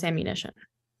hiding all this ammunition?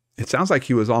 It sounds like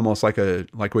he was almost like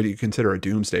what you consider a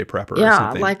doomsday prepper or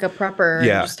something. Yeah, like a prepper.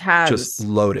 Yeah, just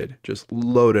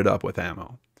loaded up with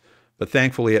ammo. But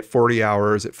thankfully, at 40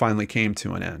 hours, it finally came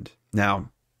to an end. Now,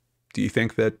 do you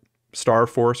think that Star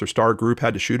Force or Star Group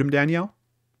had to shoot him, Danielle?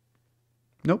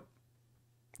 Nope.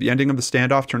 The ending of the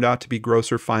standoff turned out to be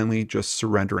Grosser finally just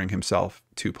surrendering himself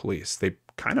to police. They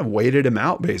kind of waited him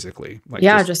out, basically. Like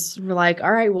just we're like,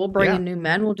 all right, we'll bring in new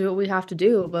men. We'll do what we have to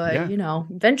do. But,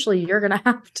 eventually you're going to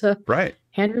have to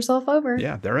hand yourself over.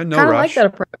 Yeah, they're in no rush. I like that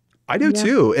approach. I do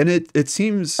too. And it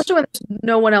seems... Especially when there's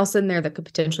no one else in there that could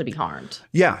potentially be harmed.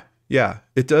 Yeah.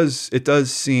 It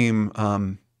does seem...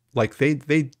 like they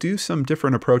do some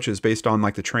different approaches based on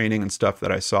like the training and stuff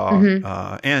that I saw,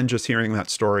 and just hearing that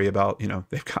story about,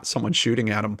 they've got someone shooting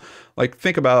at them. Like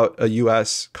think about a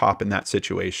U.S. cop in that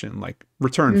situation, like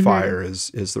return fire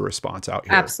is the response out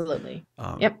here. Absolutely.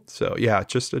 Yep. So yeah,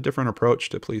 just a different approach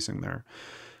to policing there.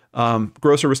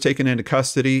 Grosser was taken into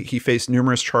custody. He faced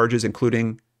numerous charges,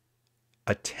 including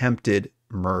attempted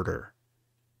murder.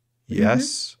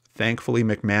 Yes. Thankfully,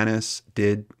 McManus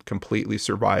did completely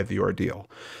survive the ordeal.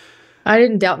 I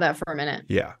didn't doubt that for a minute.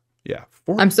 Yeah.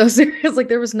 I'm so serious. Like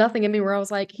there was nothing in me where I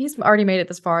was like, he's already made it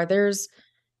this far.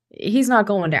 He's not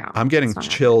going down. I'm getting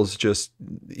chills just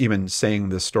even saying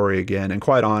this story again. And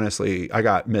quite honestly, I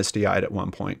got misty-eyed at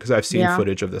one point because I've seen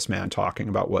footage of this man talking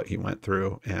about what he went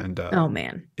through. And oh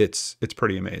man, it's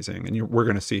pretty amazing. And we're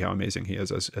going to see how amazing he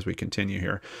is as we continue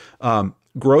here.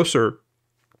 Grosser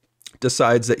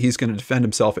decides that he's going to defend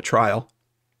himself at trial.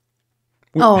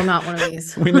 Not one of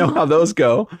these. We know how those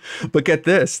go. But get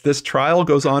this. This trial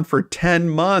goes on for 10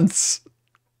 months.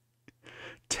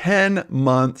 10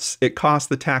 months. It cost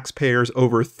the taxpayers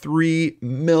over $3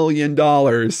 million.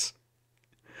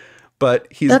 But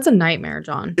that's a nightmare,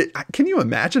 John. Can you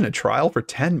imagine a trial for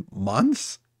 10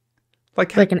 months?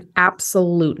 Like an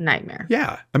absolute nightmare.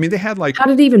 Yeah. I mean, they had how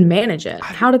did they even manage it?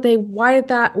 Why did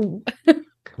that...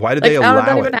 Why did they allow it? How did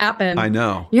that even happen? I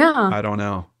know. Yeah. I don't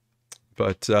know.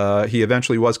 But he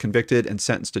eventually was convicted and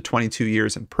sentenced to 22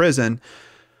 years in prison.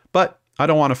 But I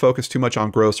don't want to focus too much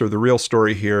on Grosser. The real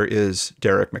story here is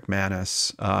Derek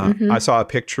McManus. I saw a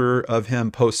picture of him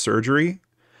post-surgery,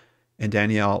 and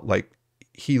Danielle, like,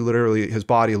 he literally, his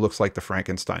body looks like the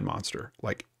Frankenstein monster.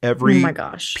 Like, every Oh my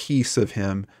gosh. piece of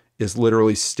him is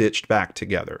literally stitched back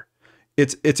together.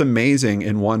 It's amazing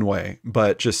in one way,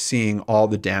 but just seeing all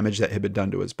the damage that had been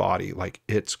done to his body, like,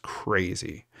 it's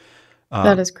crazy.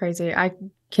 That is crazy. I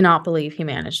cannot believe he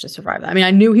managed to survive that. I mean,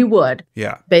 I knew he would.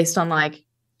 Yeah. Based on, like,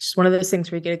 just one of those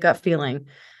things where you get a gut feeling.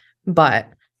 But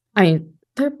I mean,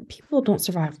 people don't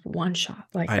survive one shot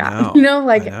like I that. know. You know,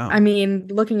 like, I know. I mean,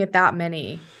 looking at that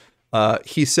many.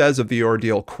 He says of the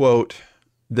ordeal, quote,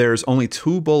 "There's only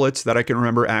 2 bullets that I can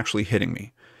remember actually hitting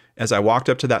me. As I walked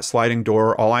up to that sliding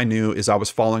door, all I knew is I was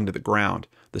falling to the ground.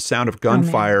 The sound of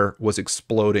gunfire was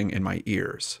exploding in my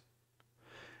ears."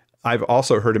 I've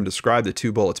also heard him describe the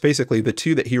 2 bullets. Basically, the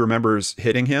 2 that he remembers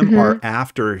hitting him are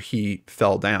after he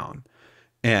fell down.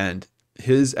 And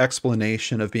his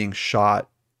explanation of being shot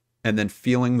and then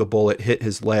feeling the bullet hit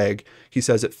his leg, he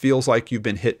says it feels like you've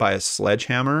been hit by a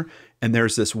sledgehammer, and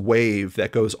there's this wave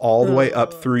that goes all the way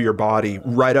up through your body,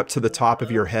 right up to the top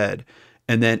of your head.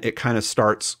 And then it kind of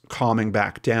starts calming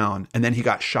back down. And then he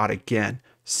got shot again.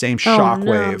 Same shock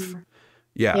wave.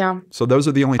 Yeah. So those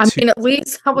are the only 2. I mean, at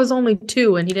least that was only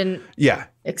 2, and he didn't Yeah.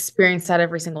 experience that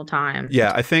every single time.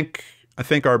 Yeah. I think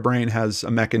our brain has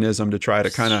a mechanism to try to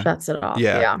kind of shuts it off.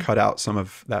 cut out some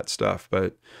of that stuff.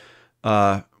 But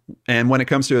and when it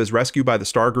comes to his rescue by the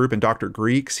Star Group and Dr.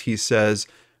 Greeks, he says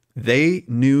they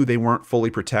knew they weren't fully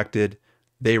protected.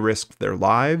 They risked their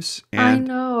lives. And I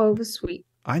know, it was sweet.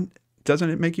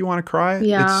 Doesn't it make you want to cry?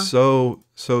 Yeah. It's so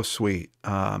sweet.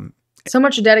 So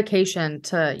much dedication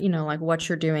to, you know, like, what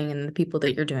you're doing and the people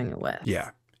that you're doing it with.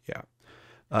 Yeah. Yeah.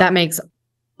 That makes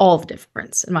all the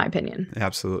difference, in my opinion.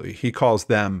 Absolutely. He calls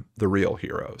them the real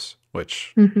heroes,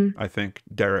 which I think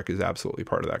Derek is absolutely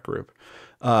part of that group.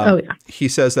 He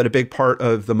says that a big part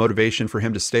of the motivation for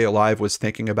him to stay alive was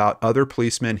thinking about other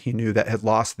policemen he knew that had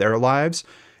lost their lives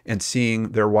and seeing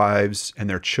their wives and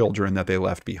their children that they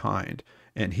left behind.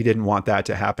 And he didn't want that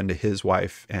to happen to his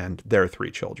wife and their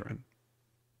 3 children.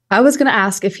 I was going to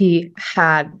ask if he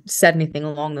had said anything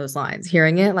along those lines,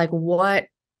 hearing it, like, what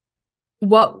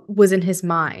was in his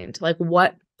mind? Like,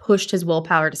 what pushed his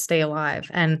willpower to stay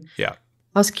alive? And yeah,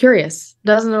 I was curious.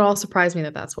 Doesn't it all surprise me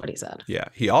that that's what he said? Yeah.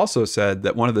 He also said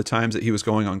that one of the times that he was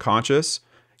going unconscious,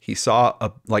 he saw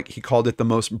he called it the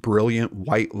most brilliant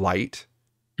white light.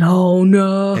 Oh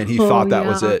no. And he thought that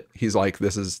was it. He's like,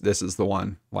 this is the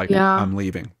one. Like, I'm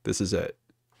leaving. This is it.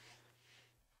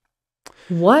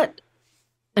 What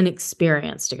an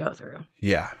experience to go through.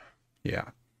 Yeah. Yeah.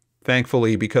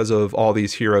 Thankfully, because of all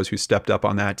these heroes who stepped up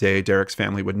on that day, Derek's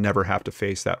family would never have to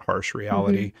face that harsh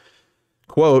reality.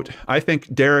 Quote, "I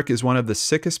think Derek is one of the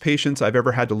sickest patients I've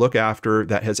ever had to look after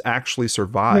that has actually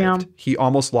survived. He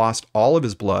almost lost all of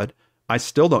his blood. I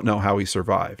still don't know how he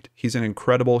survived. He's an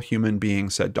incredible human being,"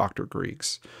 said Dr.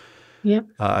 Greeks. Yep.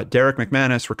 Derek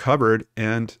McManus recovered,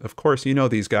 and of course, you know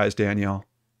these guys, Danielle.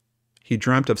 He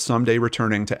dreamt of someday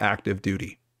returning to active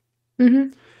duty.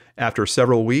 After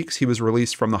several weeks, he was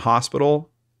released from the hospital.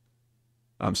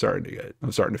 I'm starting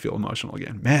to feel emotional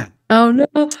again. Man. Oh no.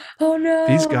 Oh no.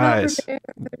 These guys.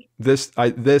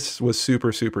 This was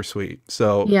super, super sweet.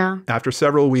 So after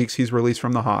several weeks, he's released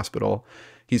from the hospital.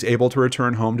 He's able to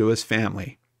return home to his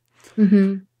family.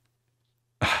 Oh,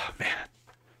 man.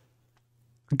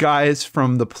 Guys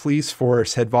from the police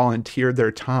force had volunteered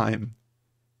their time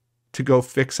to go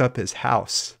fix up his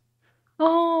house.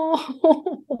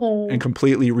 And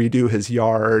completely redo his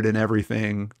yard and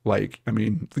everything. Like, I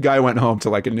mean, the guy went home to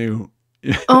like a new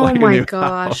oh my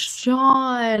gosh, house.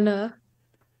 John.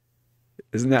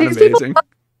 Isn't that amazing?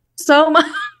 So much.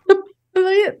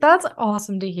 That's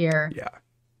awesome to hear. Yeah.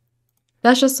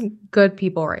 That's just some good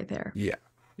people right there. Yeah.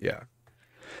 Yeah.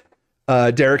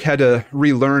 Derek had to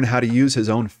relearn how to use his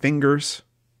own fingers,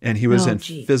 and he was in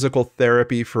physical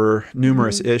therapy for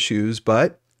numerous issues,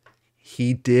 but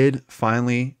he did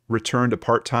finally return to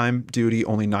part-time duty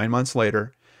only 9 months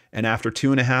later. And after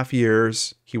 2.5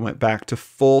 years, he went back to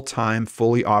full-time,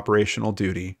 fully operational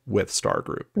duty with Star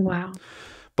Group. Wow.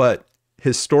 But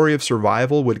his story of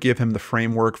survival would give him the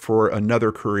framework for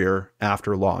another career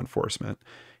after law enforcement.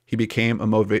 He became a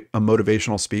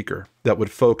motivational speaker that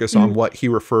would focus on what he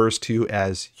refers to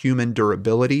as human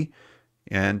durability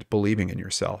and believing in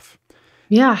yourself.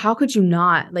 Yeah, how could you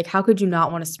not? Like, how could you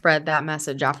not want to spread that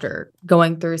message after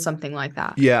going through something like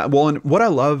that? Yeah, well, and what I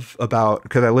love about,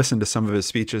 because I listened to some of his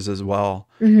speeches as well,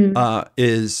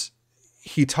 is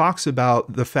he talks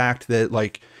about the fact that,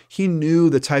 like, he knew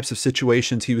the types of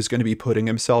situations he was going to be putting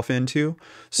himself into. Yeah,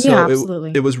 So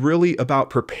absolutely. it was really about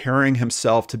preparing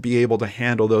himself to be able to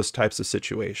handle those types of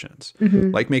situations,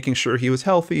 Hmm. like making sure he was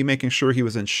healthy, making sure he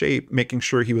was in shape, making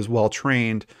sure he was well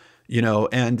trained, you know,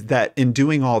 and that in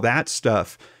doing all that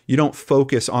stuff, you don't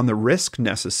focus on the risk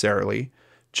necessarily.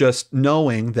 Just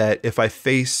knowing that if I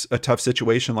face a tough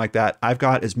situation like that, I've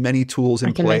got as many tools I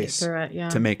in can make it place through it. Yeah.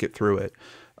 to make it through it.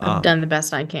 I've done the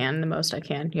best I can, the most I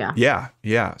can. Yeah. Yeah,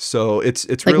 yeah. So it's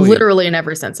Like really literally in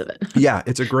every sense of it. yeah,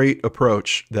 it's a great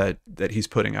approach that he's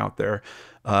putting out there.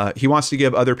 He wants to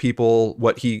give other people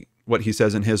what he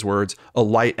says in his words, a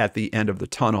light at the end of the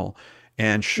tunnel,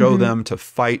 and show Hmm. them to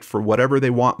fight for whatever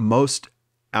they want most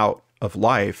out of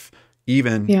life,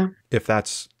 even Yeah. if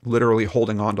that's literally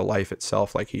holding on to life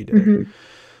itself, like he did. Hmm.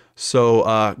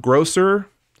 So Grosser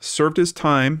served his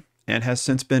time and has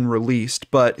since been released,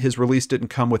 but his release didn't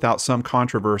come without some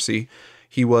controversy.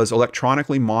 He was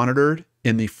electronically monitored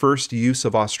in the first use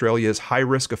of Australia's High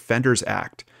Risk Offenders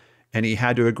Act, and he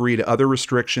had to agree to other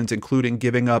restrictions, including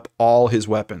giving up all his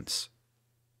weapons,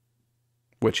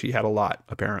 which he had a lot,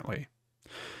 apparently.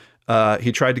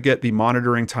 He tried to get the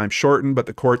monitoring time shortened, but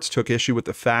the courts took issue with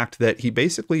the fact that he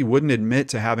basically wouldn't admit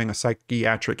to having a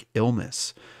psychiatric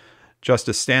illness.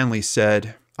 Justice Stanley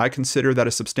said, I consider that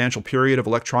a substantial period of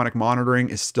electronic monitoring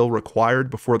is still required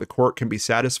before the court can be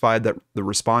satisfied that the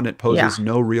respondent poses Yeah.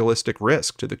 no realistic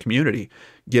risk to the community,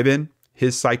 given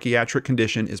his psychiatric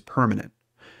condition is permanent.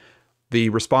 The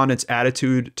respondent's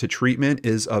attitude to treatment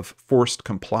is of forced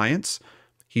compliance.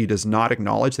 He does not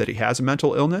acknowledge that he has a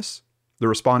mental illness. The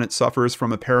respondent suffers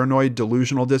from a paranoid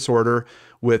delusional disorder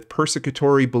with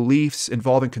persecutory beliefs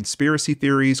involving conspiracy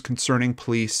theories concerning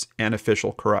police and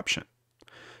official corruption.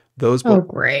 Those, Oh,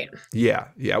 great. yeah,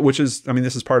 yeah, which is, I mean,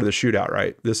 this is part of the shootout,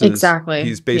 right? This is, Exactly.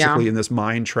 he's Yeah. basically in this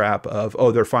mind trap of,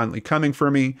 oh, they're finally coming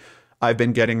for me. I've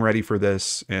been getting ready for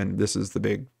this, and this is the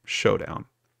big showdown.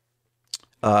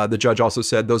 The judge also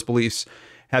said those beliefs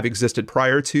have existed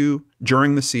prior to,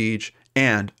 during the siege,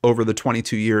 and over the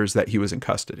 22 years that he was in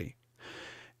custody.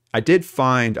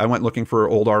 I went looking for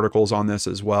old articles on this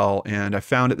as well, and I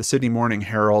found at the Sydney Morning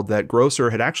Herald that Grosser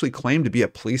had actually claimed to be a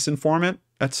police informant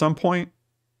at some point,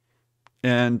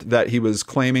 and that he was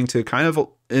claiming to, kind of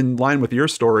in line with your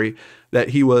story, that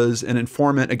he was an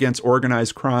informant against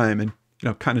organized crime and, you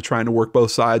know, kind of trying to work both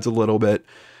sides a little bit.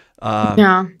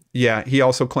 Yeah. Yeah, he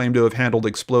also claimed to have handled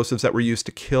explosives that were used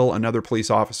to kill another police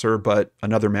officer, but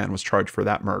another man was charged for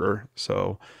that murder.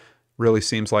 So really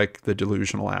seems like the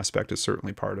delusional aspect is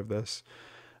certainly part of this.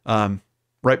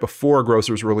 Right before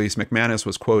Grosser's release, McManus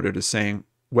was quoted as saying,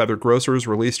 whether Grosser is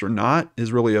released or not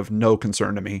is really of no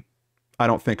concern to me. I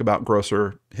don't think about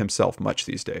Grosser himself much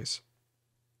these days.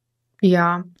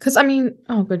 Yeah. Because, I mean,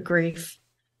 oh, good grief.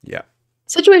 Yeah.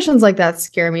 Situations like that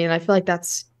scare me. And I feel like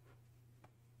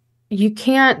you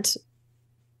can't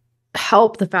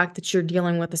help the fact that you're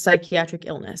dealing with a psychiatric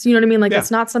illness. You know what I mean? Like, Yeah.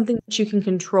 that's not something that you can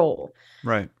control.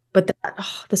 Right. But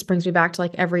this brings me back to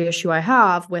like every issue I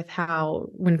have with how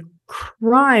when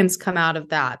crimes come out of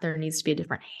that, there needs to be a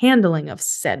different handling of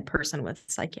said person with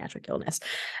psychiatric illness.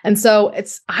 And so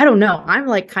I don't know. I'm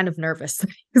like kind of nervous.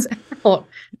 And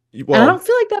I don't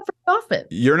feel like that very often.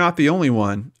 You're not the only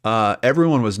one.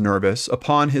 Everyone was nervous.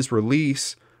 Upon his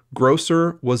release,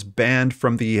 Grosser was banned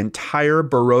from the entire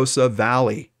Barossa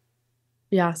Valley.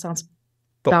 Yeah, sounds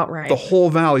about right. The whole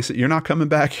valley said, you're not coming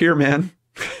back here, man.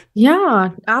 Yeah,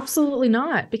 absolutely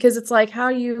not. Because it's like how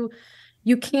you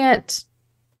can't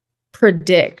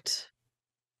predict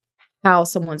how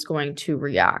someone's going to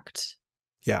react.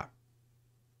 Yeah.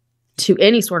 To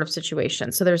any sort of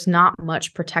situation. So there's not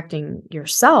much protecting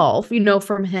yourself,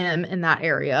 from him in that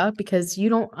area because you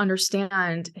don't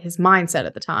understand his mindset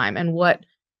at the time and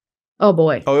oh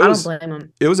boy, I don't blame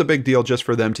him. It was a big deal just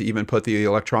for them to even put the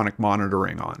electronic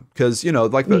monitoring on because,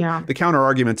 like the counter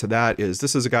argument to that is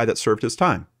this is a guy that served his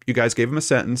time. You guys gave him a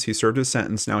sentence. He served his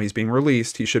sentence. Now he's being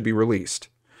released. He should be released.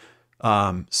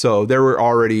 So they were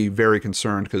already very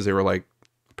concerned because they were like,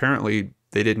 apparently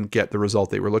they didn't get the result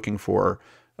they were looking for,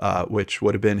 which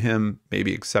would have been him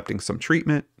maybe accepting some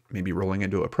treatment, maybe rolling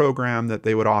into a program that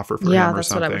they would offer for him or something. Yeah,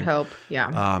 that's what I would hope.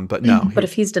 Yeah. But no. But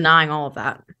if he's denying all of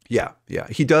that. Yeah. Yeah.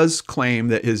 He does claim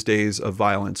that his days of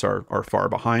violence are far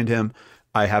behind him.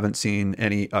 I haven't seen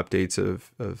any updates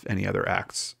of any other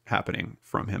acts happening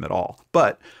from him at all.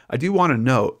 But I do want to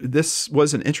note, this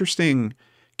was an interesting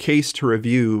case to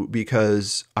review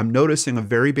because I'm noticing a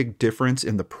very big difference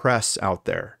in the press out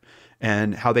there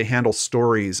and how they handle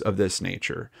stories of this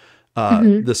nature.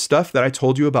 The stuff that I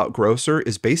told you about Grosser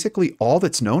is basically all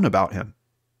that's known about him.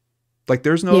 Like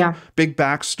there's no big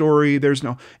backstory. There's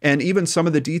no, and even some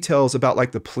of the details about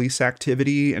like the police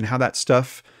activity and how that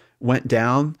stuff went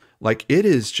down. Like it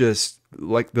is just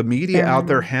like the media out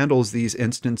there handles these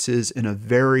instances in a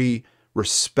very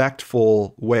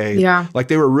respectful way. Yeah. Like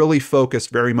they were really focused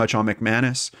very much on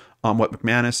McManus, on what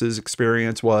McManus's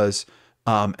experience was.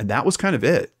 And that was kind of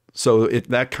it. So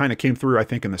that kind of came through, I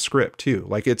think, in the script too.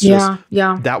 Like it's just,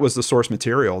 that was the source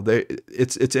material.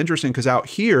 It's interesting because out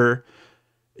here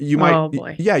you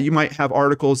might, you might have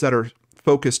articles that are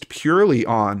focused purely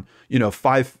on,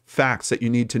 5 facts that you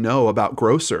need to know about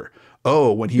Grosser.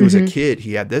 Oh, when he was a kid,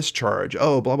 he had this charge.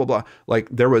 Oh, blah, blah, blah. Like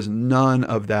there was none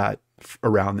of that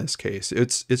around this case.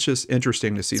 It's just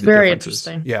interesting to see the very differences.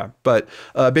 Interesting. Yeah. But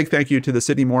a big thank you to the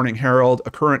Sydney Morning Herald,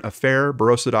 A Current Affair,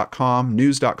 Barossa.com,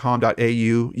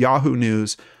 news.com.au, Yahoo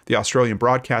News, the Australian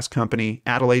Broadcast Company,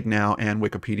 Adelaide Now, and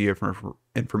Wikipedia for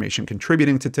information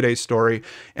contributing to today's story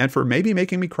and for maybe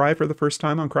making me cry for the first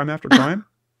time on Crime After Crime.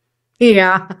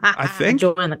 Yeah. I think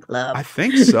join the club. I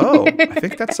think so. I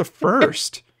think that's a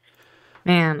first.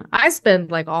 Man, I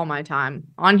spend like all my time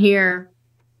on here,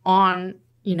 on,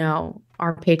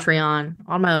 our Patreon,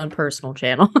 on my own personal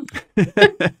channel.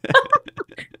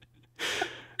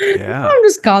 Yeah. I'm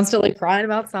just constantly crying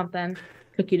about something.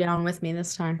 Took you down with me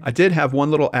this time. I did have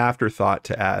one little afterthought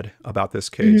to add about this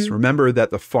case. Remember that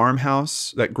the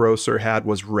farmhouse that Grosser had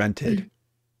was rented.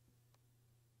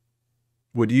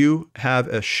 Would you have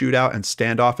a shootout and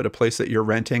standoff at a place that you're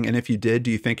renting? And if you did,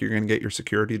 do you think you're going to get your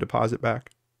security deposit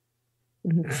back?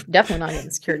 Definitely not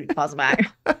getting security deposit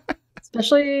back.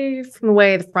 Especially from the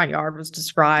way the front yard was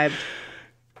described.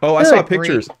 Oh, I saw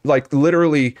pictures. Like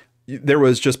literally, there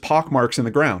was just pock marks in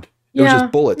the ground. There was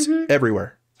just bullets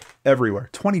everywhere. Everywhere.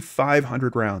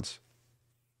 2,500 rounds.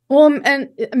 Well, and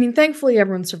I mean, thankfully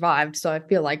everyone survived. So I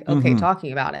feel like, okay,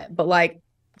 talking about it. But like,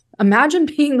 imagine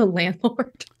being the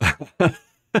landlord.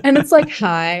 And it's like,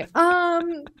 hi,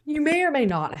 you may or may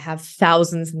not have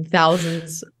thousands and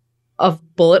thousands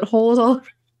of bullet holes all over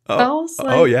the house.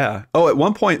 Oh, yeah. Oh, at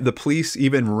one point, the police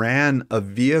even ran a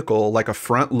vehicle, like a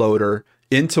front loader,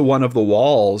 into one of the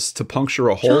walls to puncture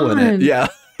a hole in it. Yeah.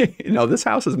 This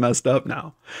house is messed up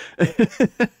now.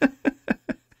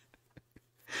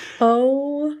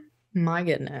 Oh, my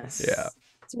goodness. Yeah.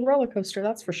 It's a roller coaster,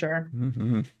 that's for sure.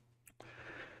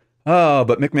 Oh,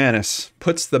 but McManus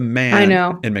puts the man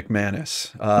in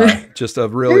McManus. Just a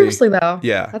really... Seriously, though.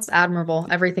 Yeah. That's admirable.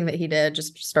 Everything that he did,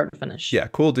 just start to finish. Yeah,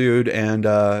 cool dude. And,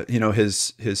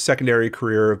 his secondary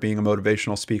career of being a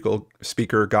motivational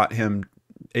speaker got him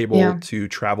able to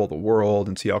travel the world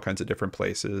and see all kinds of different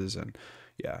places. And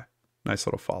yeah, nice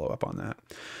little follow-up on that.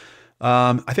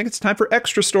 I think it's time for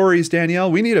extra stories,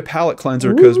 Danielle. We need a palate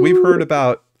cleanser because we've heard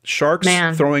about sharks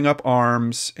throwing up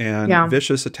arms and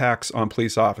vicious attacks on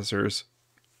police officers.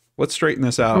 Let's straighten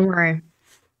this out.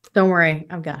 Don't worry.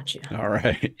 I've got you. All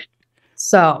right.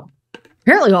 So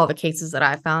apparently all the cases that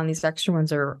I found, these extra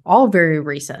ones are all very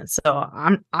recent. So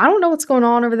I don't know what's going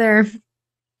on over there,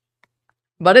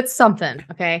 but it's something.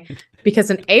 Okay. Because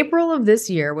in April of this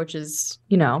year, which is,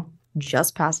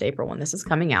 just past April when this is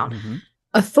coming out,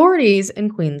 authorities in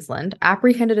Queensland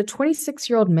apprehended a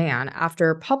 26-year-old man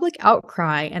after public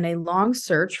outcry and a long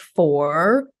search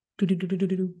for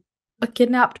a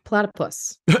kidnapped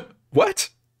platypus. What?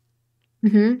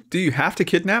 Do you have to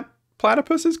kidnap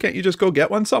platypuses? Can't you just go get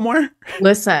one somewhere?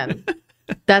 Listen,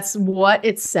 that's what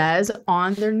it says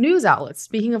on their news outlets.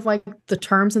 Speaking of like the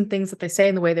terms and things that they say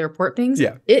and the way they report things,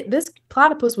 this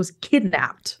platypus was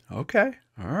kidnapped. Okay.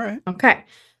 All right. Okay.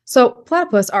 So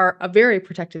platypus are a very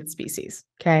protected species,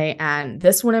 okay? And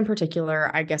this one in particular,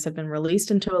 I guess, had been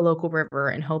released into a local river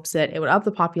in hopes that it would up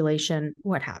the population,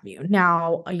 what have you.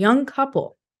 Now, a young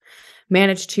couple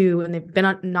managed to, and they've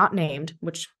been not named,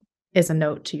 which is a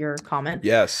note to your comment.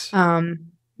 Yes.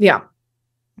 Yeah.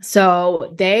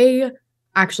 So they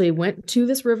actually went to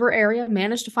this river area,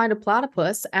 managed to find a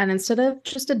platypus, and instead of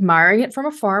just admiring it from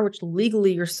afar, which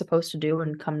legally you're supposed to do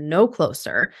and come no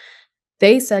closer,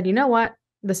 they said, you know what?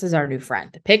 This is our new friend.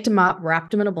 They picked him up,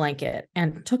 wrapped him in a blanket,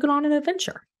 and took it on an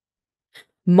adventure.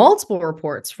 Multiple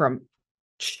reports from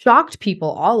shocked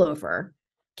people all over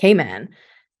came in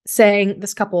saying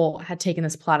this couple had taken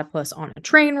this platypus on a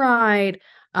train ride.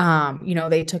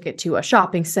 They took it to a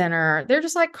shopping center. They're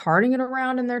just like carting it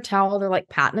around in their towel. They're like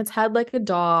patting its head like a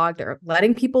dog. They're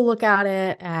letting people look at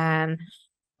it and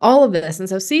all of this. And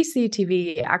so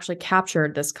CCTV actually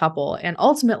captured this couple, and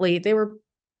ultimately they were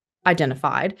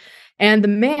identified. And the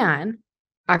man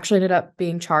actually ended up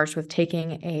being charged with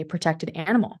taking a protected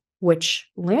animal, which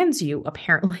lands you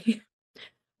apparently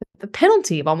the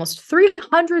penalty of almost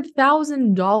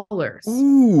 $300,000.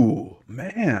 Ooh,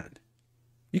 man.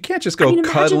 You can't just I go mean,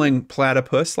 imagine. cuddling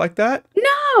platypus like that.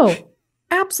 No,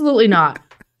 absolutely not.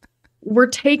 We're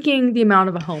taking the amount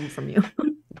of a home from you.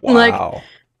 Like, Wow.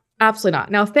 absolutely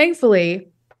not. Now, thankfully,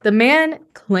 the man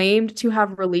claimed to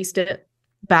have released it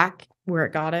back where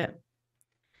it got it.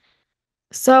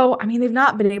 So, I mean, they've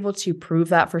not been able to prove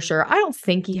that for sure. I don't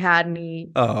think he had any,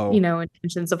 Oh,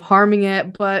 intentions of harming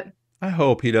it, but I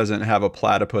hope he doesn't have a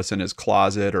platypus in his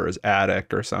closet or his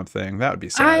attic or something. That would be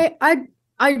sad.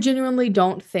 I genuinely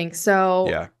don't think so,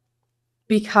 Yeah.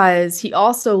 because he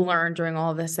also learned during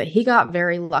all of this that he got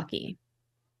very lucky,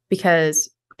 because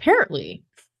apparently,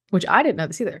 which I didn't know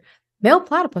this either, male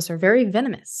platypus are very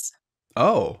venomous.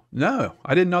 Oh, no.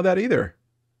 I didn't know that either.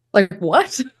 Like,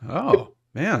 what? Oh,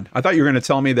 man. I thought you were going to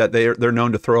tell me that they're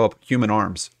known to throw up human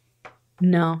arms.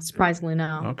 No, surprisingly,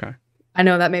 no. Okay. I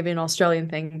know that may be an Australian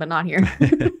thing, but not here.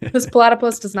 This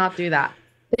platypus does not do that.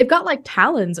 They've got like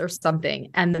talons or something,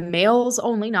 and the males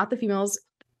only, not the females.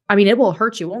 I mean, it will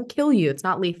hurt you, it won't kill you. It's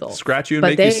not lethal. Scratch you and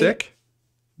But make you sick?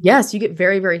 yes, you get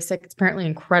very, very sick. It's apparently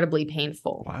incredibly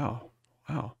painful. Wow.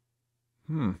 Wow.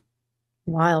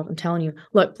 Wild, I'm telling you.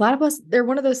 Look, platypus, they're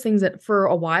one of those things that for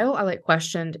a while I like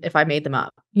questioned if I made them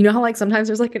up. You know how like sometimes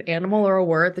there's like an animal or a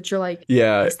word that you're like,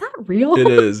 Yeah, is that real? it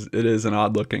is. It is an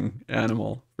odd looking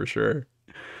animal for sure.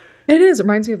 It is. It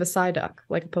reminds me of a Psyduck,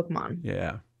 like a Pokemon.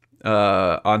 Yeah.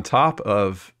 On top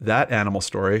of that animal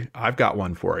story, I've got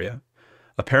one for you.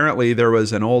 Apparently, there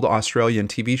was an old Australian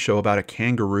TV show about a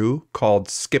kangaroo called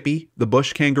Skippy, the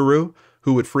bush kangaroo,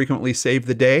 who would frequently save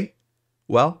the day.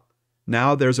 Well,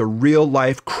 now there's a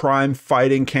real-life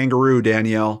crime-fighting kangaroo,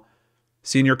 Danielle.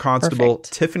 Senior Constable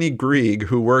Perfect. Tiffany Grieg,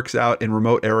 who works out in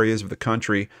remote areas of the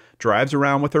country, drives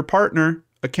around with her partner,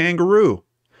 a kangaroo.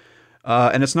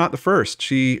 And it's not the first.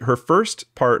 Her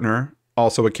first partner,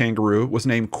 also a kangaroo, was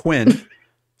named Quinn.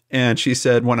 And she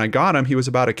said, when I got him, he was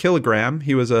about 1 kilogram.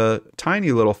 He was a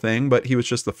tiny little thing, but he was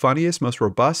just the funniest, most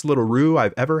robust little roo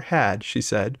I've ever had, she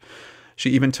said.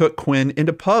 She even took Quinn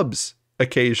into pubs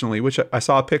occasionally, which I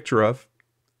saw a picture of.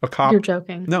 A cop. You're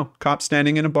joking. No, cop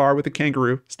standing in a bar with a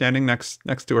kangaroo standing next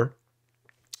to her.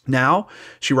 Now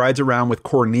she rides around with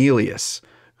Cornelius,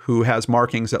 who has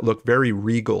markings that look very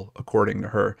regal, according to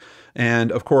her.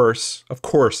 And of course,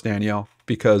 Danielle,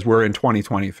 because we're in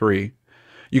 2023,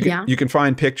 you can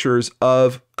find pictures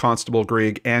of Constable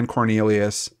Grieg and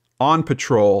Cornelius on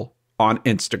patrol on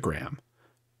Instagram.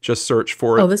 Just search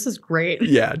for it. Oh, this is great.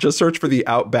 Yeah, just search for the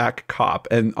Outback Cop.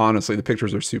 And honestly, the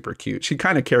pictures are super cute. She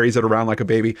kind of carries it around like a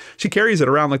baby. She carries it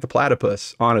around like the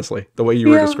platypus, honestly, the way you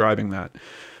were describing that.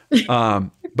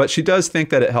 But she does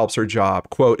think that it helps her job.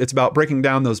 Quote, it's about breaking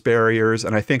down those barriers.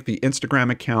 And I think the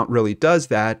Instagram account really does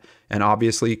that. And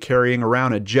obviously carrying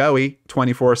around a Joey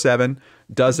 24/7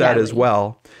 does that as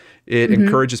well. It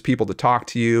encourages people to talk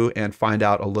to you and find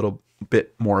out a little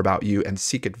bit more about you and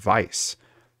seek advice.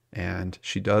 And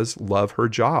she does love her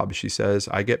job. She says,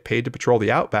 I get paid to patrol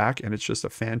the Outback, and it's just a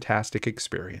fantastic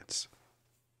experience.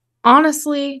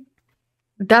 Honestly,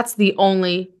 that's the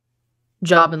only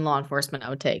job in law enforcement I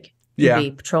would take. Yeah.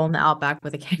 Be patrolling the Outback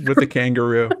with a kangaroo. With the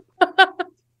kangaroo.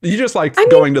 You just like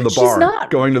going to the bar.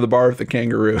 Going to the bar with the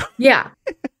kangaroo. Yeah.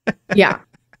 Yeah.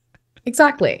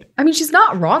 Exactly. I mean, she's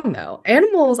not wrong, though.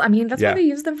 Animals, I mean, that's why they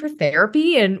use them for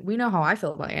therapy. And we know how I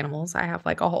feel about animals. I have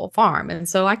like a whole farm. And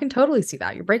so I can totally see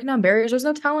that. You're breaking down barriers. There's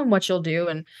no telling what you'll do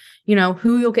and,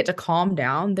 who you'll get to calm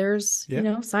down. There's,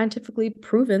 scientifically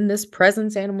proven this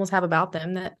presence animals have about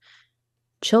them that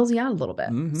chills you out a little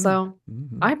bit. So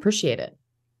I appreciate it.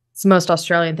 It's the most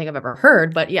Australian thing I've ever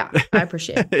heard. But yeah, I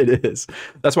appreciate it. It is.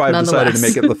 That's why I've decided to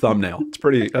make it the thumbnail.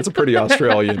 That's a pretty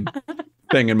Australian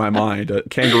thing in my mind, a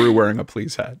kangaroo wearing a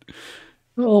police hat.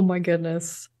 Oh my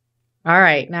goodness. All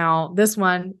right. Now this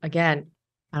one, again,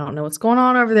 I don't know what's going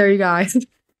on over there, you guys.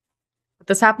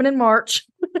 This happened in March.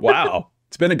 Wow.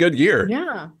 It's been a good year.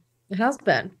 Yeah, it has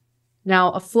been.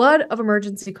 Now, a flood of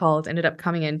emergency calls ended up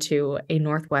coming into a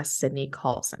Northwest Sydney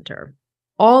call center.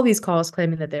 All these calls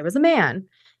claiming that there was a man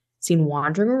seen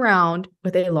wandering around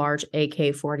with a large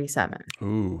AK-47.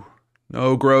 Ooh.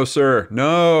 No, grocer.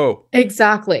 No.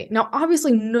 Exactly. Now,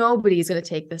 obviously, nobody's going to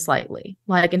take this lightly.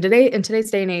 Like in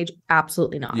today's day and age,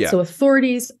 absolutely not. Yeah. So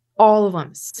authorities, all of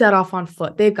them, set off on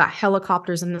foot. They've got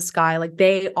helicopters in the sky. Like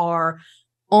they are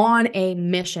on a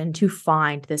mission to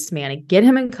find this man and get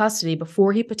him in custody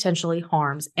before he potentially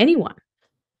harms anyone.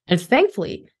 And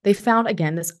thankfully, they found,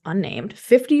 again, this unnamed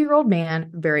 50-year-old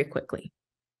man very quickly.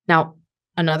 Now,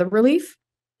 another relief,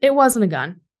 it wasn't a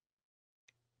gun.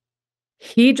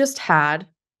 He just had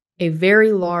a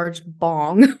very large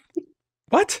bong.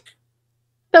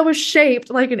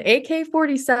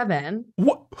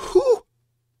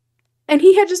 And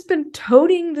he had just been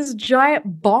toting this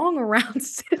giant bong around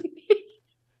Sydney.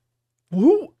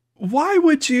 Why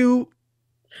would you?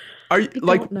 Are you I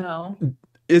like? don't know.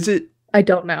 Is it I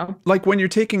don't know. like when you're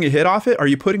taking a hit off it? Are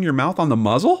you putting your mouth on the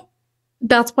muzzle?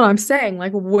 That's what I'm saying.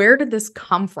 Like, where did this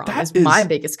come from? Is my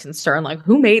biggest concern. Like,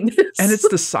 who made this? And it's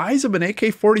the size of an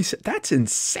AK-47. That's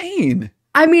insane.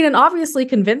 I mean, and obviously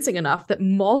convincing enough that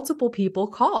multiple people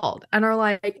called and are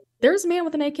like, there's a man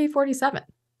with an AK-47.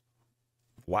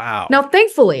 Wow. Now,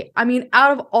 thankfully, I mean,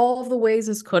 out of all of the ways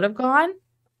this could have gone,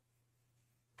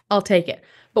 I'll take it.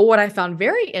 But what I found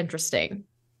very interesting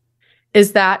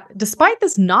is that despite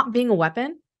this not being a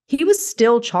weapon, he was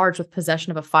still charged with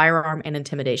possession of a firearm and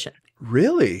intimidation.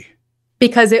 Really?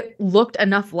 Because it looked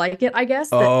enough like it, I guess,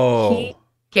 that he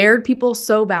scared people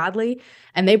so badly,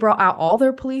 and they brought out all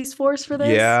their police force for this.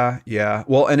 Yeah, yeah.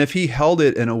 Well, and if he held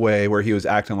it in a way where he was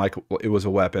acting like it was a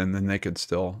weapon, then they could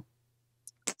still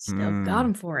got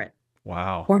him for it.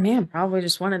 Wow. Poor man probably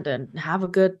just wanted to have a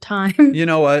good time. You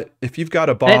know what? If you've got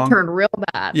a bong, and it turned real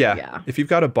bad. Yeah. If you've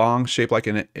got a bong shaped like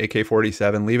an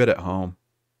AK-47, leave it at home.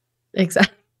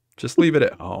 Exactly. Just leave it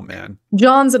at home, man.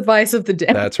 John's advice of the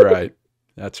day. That's right.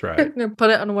 That's right. Put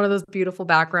it on one of those beautiful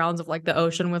backgrounds of like the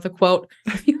ocean with a quote.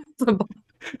 If you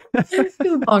have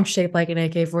a bong shaped like an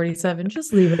AK-47,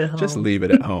 just leave it at home. Just leave it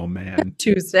at home, man.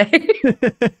 Tuesday.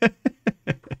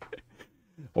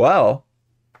 Well,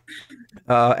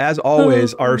 as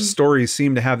always, our stories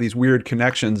seem to have these weird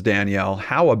connections, Danielle.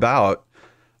 How about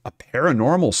a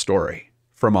paranormal story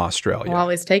from Australia? I'll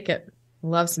always take it.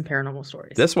 Love some paranormal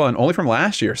stories. This one only from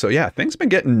last year. So yeah, things have been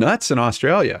getting nuts in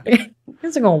Australia.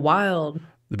 Things are going wild.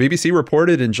 The BBC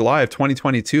reported in July of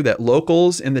 2022 that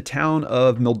locals in the town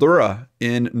of Mildura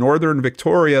in northern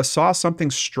Victoria saw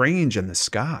something strange in the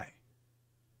sky.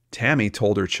 Tammy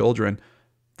told her children,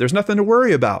 "There's nothing to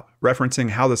worry about,"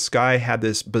 referencing how the sky had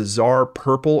this bizarre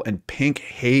purple and pink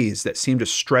haze that seemed to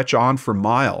stretch on for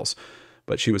miles.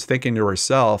 But she was thinking to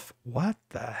herself, what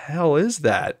the hell is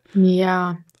that?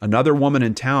 Yeah. Another woman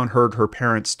in town heard her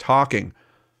parents talking.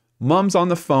 Mom's on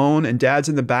the phone and Dad's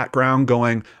in the background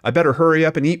going, "I better hurry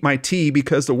up and eat my tea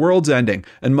because the world's ending."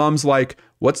 And Mom's like,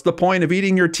 "What's the point of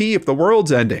eating your tea if the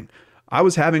world's ending?" "I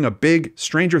was having a big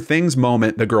Stranger Things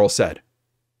moment," the girl said.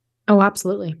 Oh,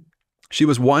 absolutely. She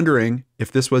was wondering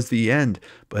if this was the end,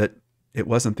 but it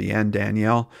wasn't the end,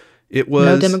 Danielle. It was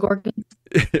no Demogorgon.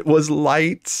 It was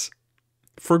lights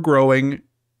for growing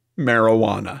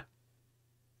marijuana.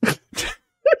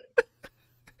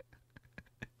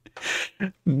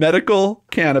 Medical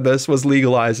cannabis was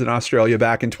legalized in Australia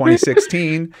back in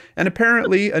 2016, and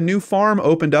apparently a new farm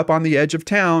opened up on the edge of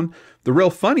town. The real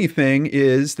funny thing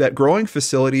is that growing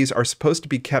facilities are supposed to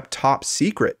be kept top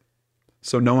secret,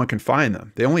 so no one can find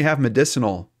them. They only have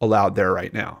medicinal allowed there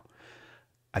right now.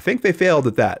 I think they failed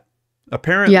at that.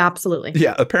 Apparently, yeah, absolutely.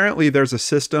 Yeah, apparently there's a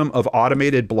system of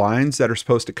automated blinds that are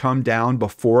supposed to come down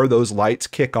before those lights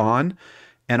kick on.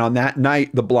 And on that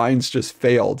night, the blinds just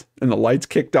failed and the lights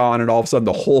kicked on and all of a sudden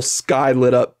the whole sky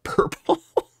lit up purple.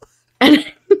 and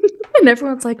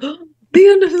everyone's like, oh, the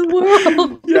end of the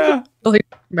world. Yeah. Like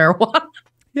marijuana.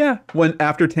 Yeah. When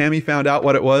after Tammy found out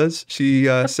what it was, she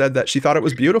said that she thought it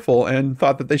was beautiful and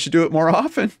thought that they should do it more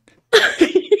often.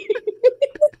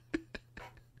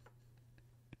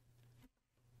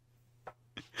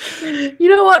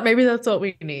 You know what? Maybe that's what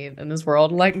we need in this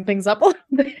world. Lighten things up a little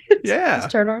bit. Yeah.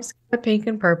 Just turn our sky pink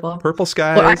and purple. Purple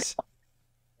skies. Well,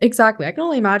 exactly. I can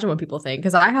only imagine what people think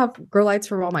because I have grow lights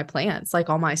for all my plants, like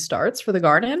all my starts for the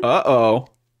garden. Uh-oh.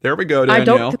 There we go,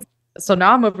 Danielle. So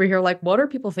now I'm over here like, what are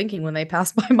people thinking when they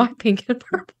pass by my pink and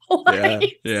purple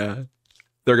lights? Yeah.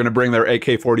 They're going to bring their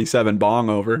AK-47 bong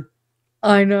over.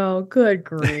 I know. Good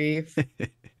grief. I'm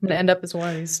going to end up as one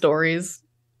of these stories.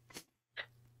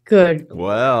 Good.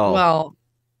 Well,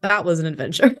 that was an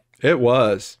adventure. It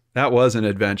was. That was an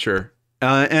adventure.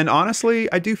 And honestly,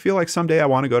 I do feel like someday I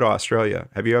want to go to Australia.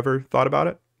 Have you ever thought about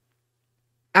it?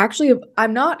 Actually,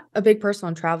 I'm not a big person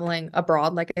on traveling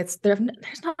abroad. Like there's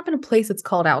not been a place that's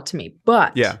called out to me,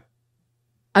 but yeah,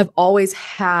 I've always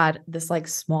had this like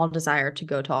small desire to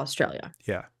go to Australia.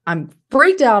 Yeah. I'm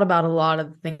freaked out about a lot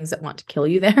of the things that want to kill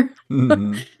you there.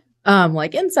 Mm-hmm.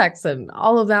 Like insects and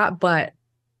all of that, but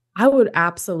I would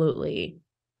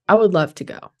love to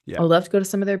go. Yeah. I would love to go to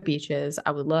some of their beaches.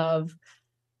 I would love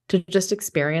to just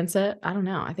experience it. I don't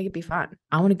know. I think it'd be fun.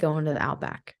 I want to go into the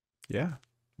outback. Yeah.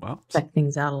 Well, check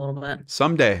things out a little bit.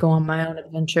 Someday. Go on my own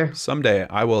adventure. Someday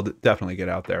I will definitely get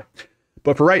out there.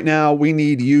 But for right now, we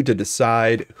need you to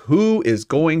decide who is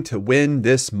going to win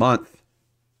this month.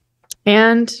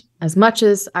 And as much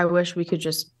as I wish we could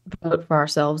just vote for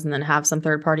ourselves and then have some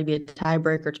third party be a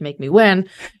tiebreaker to make me win.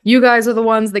 You guys are the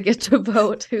ones that get to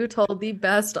vote who told the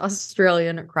best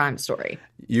Australian crime story.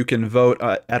 You can vote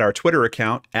at our Twitter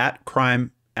account at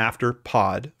Crime After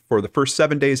Pod for the first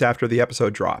 7 days after the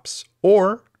episode drops.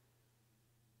 Or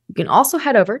you can also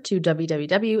head over to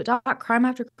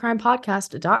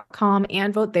www.crimeaftercrimepodcast.com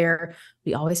and vote there.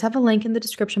 We always have a link in the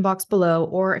description box below,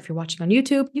 or if you're watching on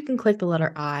YouTube, you can click the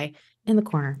letter I in the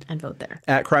corner and vote there.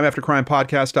 At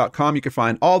crimeaftercrimepodcast.com, you can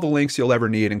find all the links you'll ever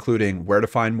need, including where to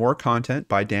find more content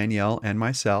by Danielle and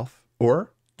myself,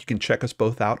 or you can check us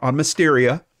both out on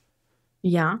Mysteria.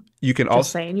 Yeah. You can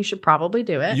also saying you should probably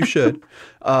do it. You should.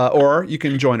 Or you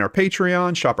can join our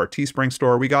Patreon, shop our Teespring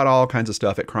store. We got all kinds of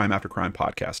stuff at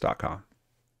crimeaftercrimepodcast.com.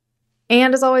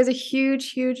 And as always, a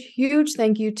huge, huge, huge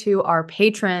thank you to our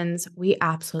patrons. We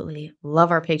absolutely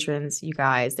love our patrons, you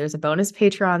guys. There's a bonus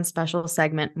Patreon special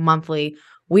segment monthly.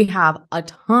 We have a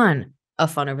ton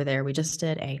of fun over there. We just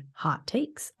did a hot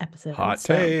takes episode. Hot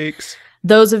takes.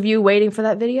 Those of you waiting for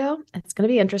that video, it's going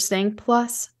to be interesting.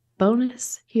 Plus,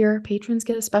 bonus here, patrons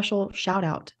get a special shout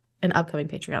out in upcoming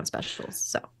Patreon specials.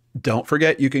 So don't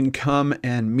forget, you can come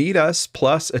and meet us,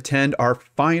 plus attend our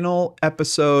final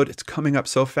episode. It's coming up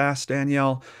so fast,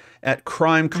 Danielle, at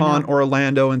CrimeCon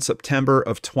Orlando in September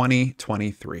of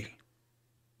 2023.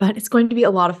 But it's going to be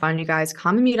a lot of fun, you guys.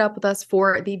 Come and meet up with us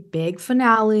for the big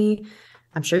finale.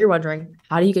 I'm sure you're wondering,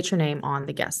 how do you get your name on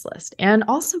the guest list? And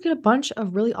also get a bunch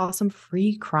of really awesome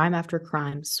free Crime After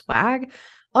Crime swag.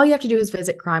 All you have to do is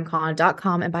visit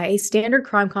crimecon.com and buy a standard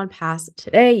CrimeCon pass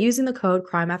today using the code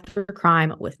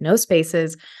crimeaftercrime with no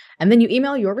spaces. And then you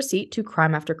email your receipt to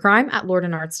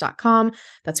crimeaftercrime@lordanarts.com.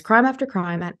 That's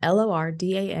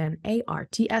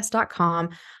crimeaftercrime@lordanarts.com.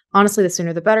 Honestly, the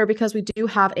sooner the better, because we do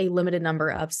have a limited number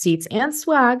of seats and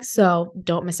swag, so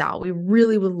don't miss out. We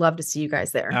really would love to see you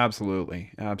guys there.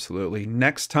 Absolutely. Absolutely.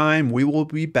 Next time, we will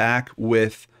be back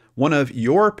with one of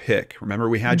your pick. Remember,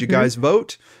 we had you guys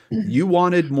vote. You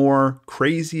wanted more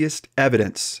craziest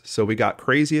evidence. So we got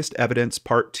craziest evidence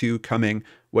part 2 coming.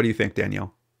 What do you think,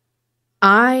 Danielle?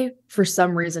 I, for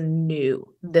some reason, knew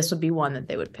this would be one that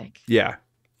they would pick. Yeah.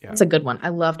 It's a good one. I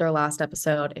loved our last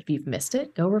episode. If you've missed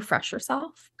it, go refresh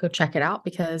yourself. Go check it out,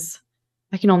 because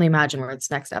I can only imagine where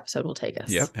this next episode will take us.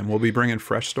 Yep. And we'll be bringing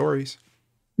fresh stories.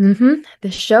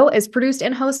 The show is produced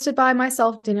and hosted by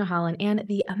myself, Danelle Hallan, and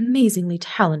the amazingly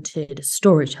talented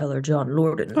storyteller, John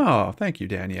Lordan. Oh, thank you,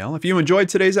 Danielle. If you enjoyed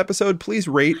today's episode, please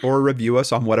rate or review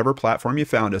us on whatever platform you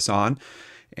found us on.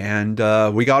 And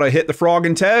we got to hit the frog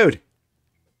and toad.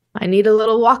 I need a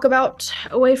little walkabout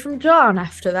away from John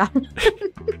after that.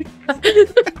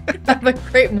 Have a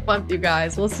great month, you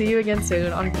guys. We'll see you again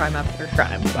soon on Crime After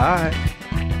Crime. Bye.